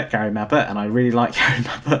Mabbutt. I've met Gary Mabbutt, and I really like Gary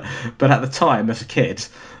Mabbutt, but at the time, as a kid,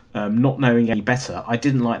 not knowing any better, I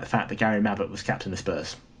didn't like the fact that Gary Mabbutt was captain of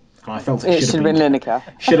Spurs. And I felt it should have been Lineker.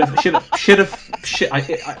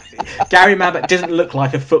 Gary Mabbutt doesn't look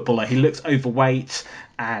like a footballer. He looks overweight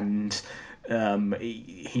and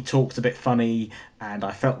he talks a bit funny. And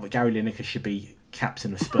I felt that Gary Lineker should be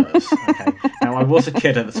captain of Spurs. Okay. Now I was a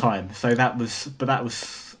kid at the time, so that was.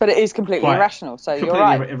 But it is completely irrational. So you're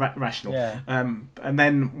right. Irrational. Yeah. And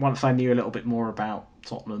then once I knew a little bit more about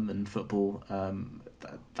Tottenham and football,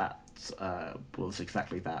 that was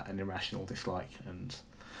exactly that, an irrational dislike. And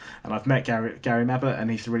I've met Gary Mabbutt,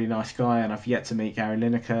 and he's a really nice guy, and I've yet to meet Gary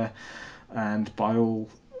Lineker. And by all,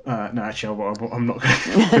 no, actually, I'm not going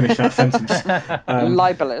to finish that sentence.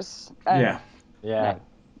 Libelous. Yeah. Yeah.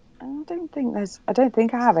 I don't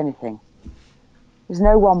think I have anything. There's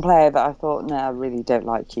no one player that I thought, no, I really don't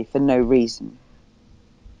like you for no reason.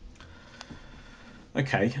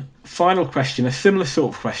 Okay, final question, a similar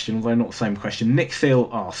sort of question, although not the same question. Nick Seal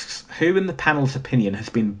asks, who in the panel's opinion has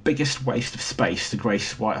been biggest waste of space to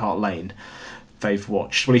grace White Hart Lane they've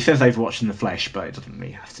watched? Well, he says they've watched in the flesh, but it doesn't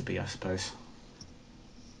really have to be, I suppose.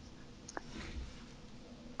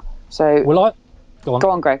 So, go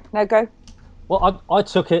on, Greg. No, go. Well, I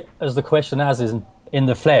took it as the question as is in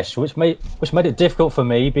the flesh, which made it difficult for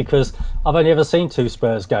me because I've only ever seen 2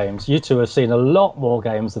 Spurs games. You two have seen a lot more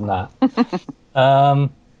games than that. I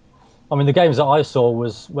mean, the games that I saw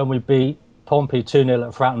was when we beat Pompey 2-0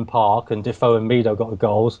 at Fratton Park and Defoe and Mido got the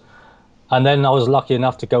goals. And then I was lucky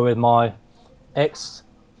enough to go with my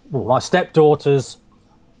stepdaughter's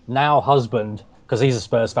now husband, because he's a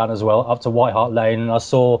Spurs fan as well, up to White Hart Lane. And I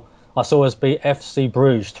saw us beat FC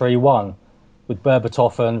Bruges 3-1 with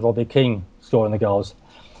Berbatov and Robbie King scoring the goals.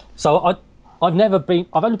 So I've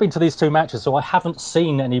only been to these 2 matches, so I haven't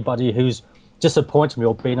seen anybody who's disappointed me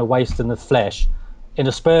or been a waste in the flesh in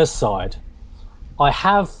a Spurs side. I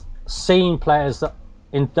have seen players that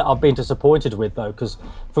I've been disappointed with, though, because,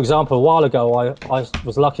 for example, a while ago I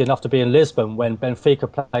was lucky enough to be in Lisbon when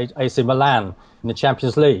Benfica played AC Milan in the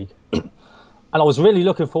Champions League. And I was really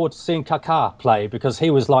looking forward to seeing Kaká play because he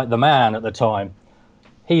was like the man at the time.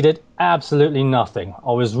 He did absolutely nothing.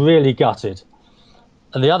 I was really gutted.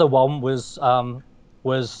 And the other one was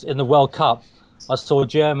in the World Cup. I saw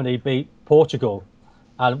Germany beat Portugal,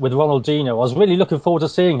 and with Ronaldinho, I was really looking forward to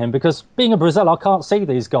seeing him because being in Brazil, I can't see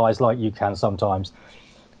these guys like you can sometimes.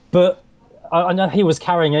 But I know he was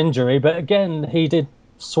carrying injury, but again, he did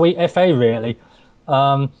sweet FA really.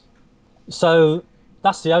 So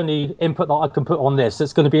that's the only input that I can put on this.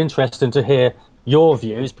 It's going to be interesting to hear your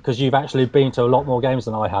views because you've actually been to a lot more games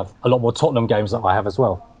than I have, a lot more Tottenham games than I have as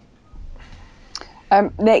well.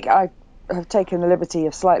 Nick, I have taken the liberty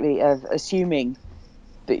of slightly assuming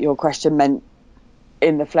that your question meant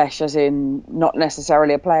in the flesh, as in not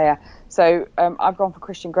necessarily a player. So I've gone for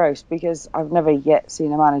Christian Gross because I've never yet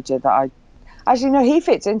seen a manager that he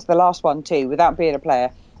fits into the last one too, without being a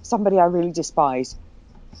player. Somebody I really despise.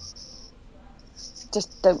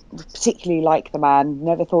 Just don't particularly like the man.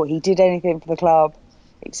 Never thought he did anything for the club,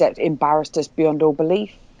 except embarrassed us beyond all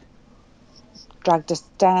belief. Dragged us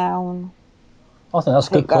down. I think that's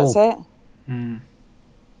a good call. That's it.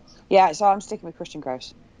 Yeah, so I'm sticking with Christian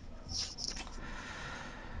Gross.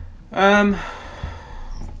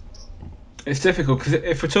 It's difficult because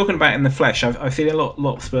if we're talking about in the flesh, I've seen a lot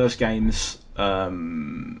of Spurs games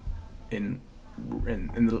in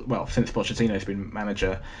the since Pochettino's been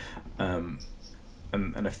manager, and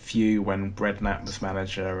a few when Redknapp was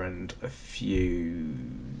manager, and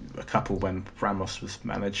a couple when Ramos was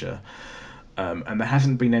manager, and there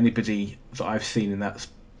hasn't been anybody that I've seen in that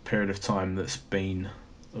period of time that's been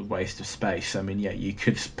a waste of space. I mean, yeah, you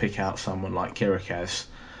could pick out someone like Kirikaz.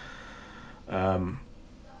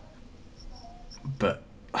 But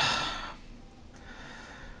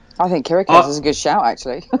I think Kirikaz is a good shout,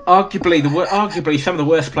 actually. arguably, some of the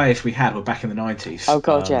worst players we had were back in the 90s. Oh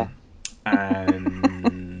God, yeah.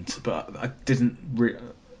 But I didn't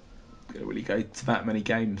really go to that many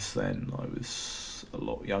games then. I was a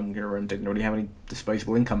lot younger and didn't really have any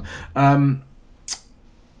disposable income.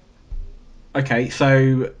 Okay,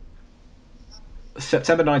 so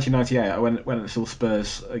September 1998, I went and saw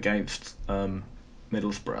Spurs against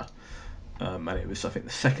Middlesbrough. And it was, I think,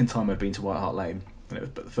 the second time I'd been to White Hart Lane, and it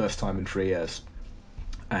was the first time in 3 years.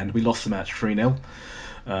 And we lost the match 3-0.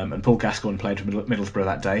 And Paul Gascoigne played for Middlesbrough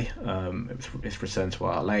that day. It was his return to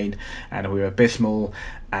White Hart Lane, and we were abysmal.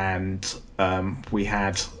 And we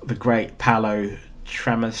had the great Paolo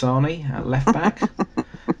Tramezzani at left back.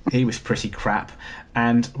 He was pretty crap.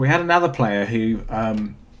 And we had another player who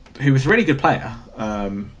was a really good player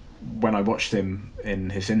when I watched him in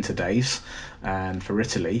his Inter days and for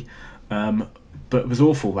Italy. But was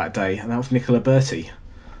awful that day, and that was Nicola Berti,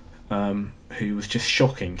 who was just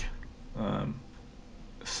shocking.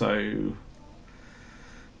 So,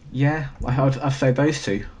 yeah, I'd say those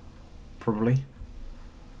two, probably.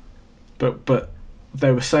 But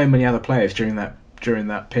there were so many other players during that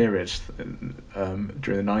period,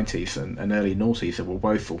 during the 90s and early noughties that were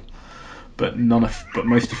woeful. But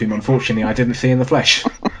most of whom, unfortunately, I didn't see in the flesh.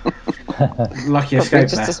 Lucky escape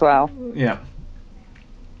just there. as well. Yeah.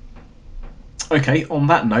 Okay. On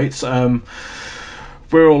that note,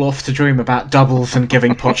 we're all off to dream about doubles and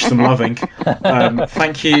giving Poch some loving.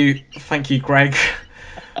 Thank you, Greg.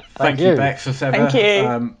 Thank you, Bex, as ever. Thank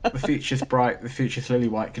you. The future's bright. The future's lily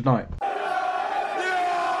white. Good night.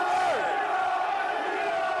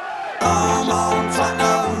 Come on,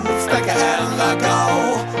 Tottenham, stick it in the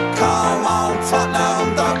goal. Come on,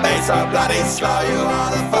 Tottenham, don't be so bloody slow. You are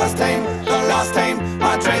the first team, the last team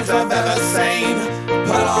my dreams have ever seen.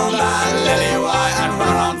 Put on that lily white and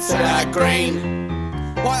run on to that green.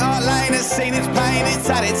 White Hart Lane has seen its pain, it's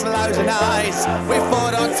had its lows and highs. We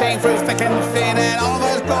fought our team through thick and thin and all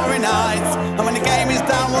those glory nights. And when the game is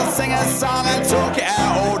done, we'll sing a song and talk it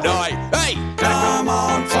out all night. Hey! Come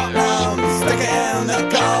on, Tottenham, stick it in the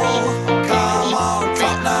goal. Come on,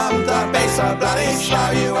 Tottenham, don't be so bloody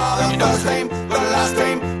slow. You are the first team, the last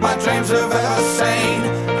team my dreams have ever seen.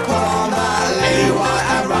 Put on that lily white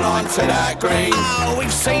and run on to that green. Oh,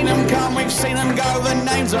 we've seen them come, we've seen them go, the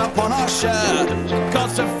names up on our shirt.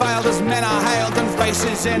 Gods have failed as men are hailed and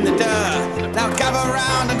faces in the dirt. Now gather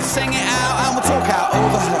round and sing it out and we'll talk out all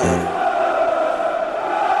the hurt.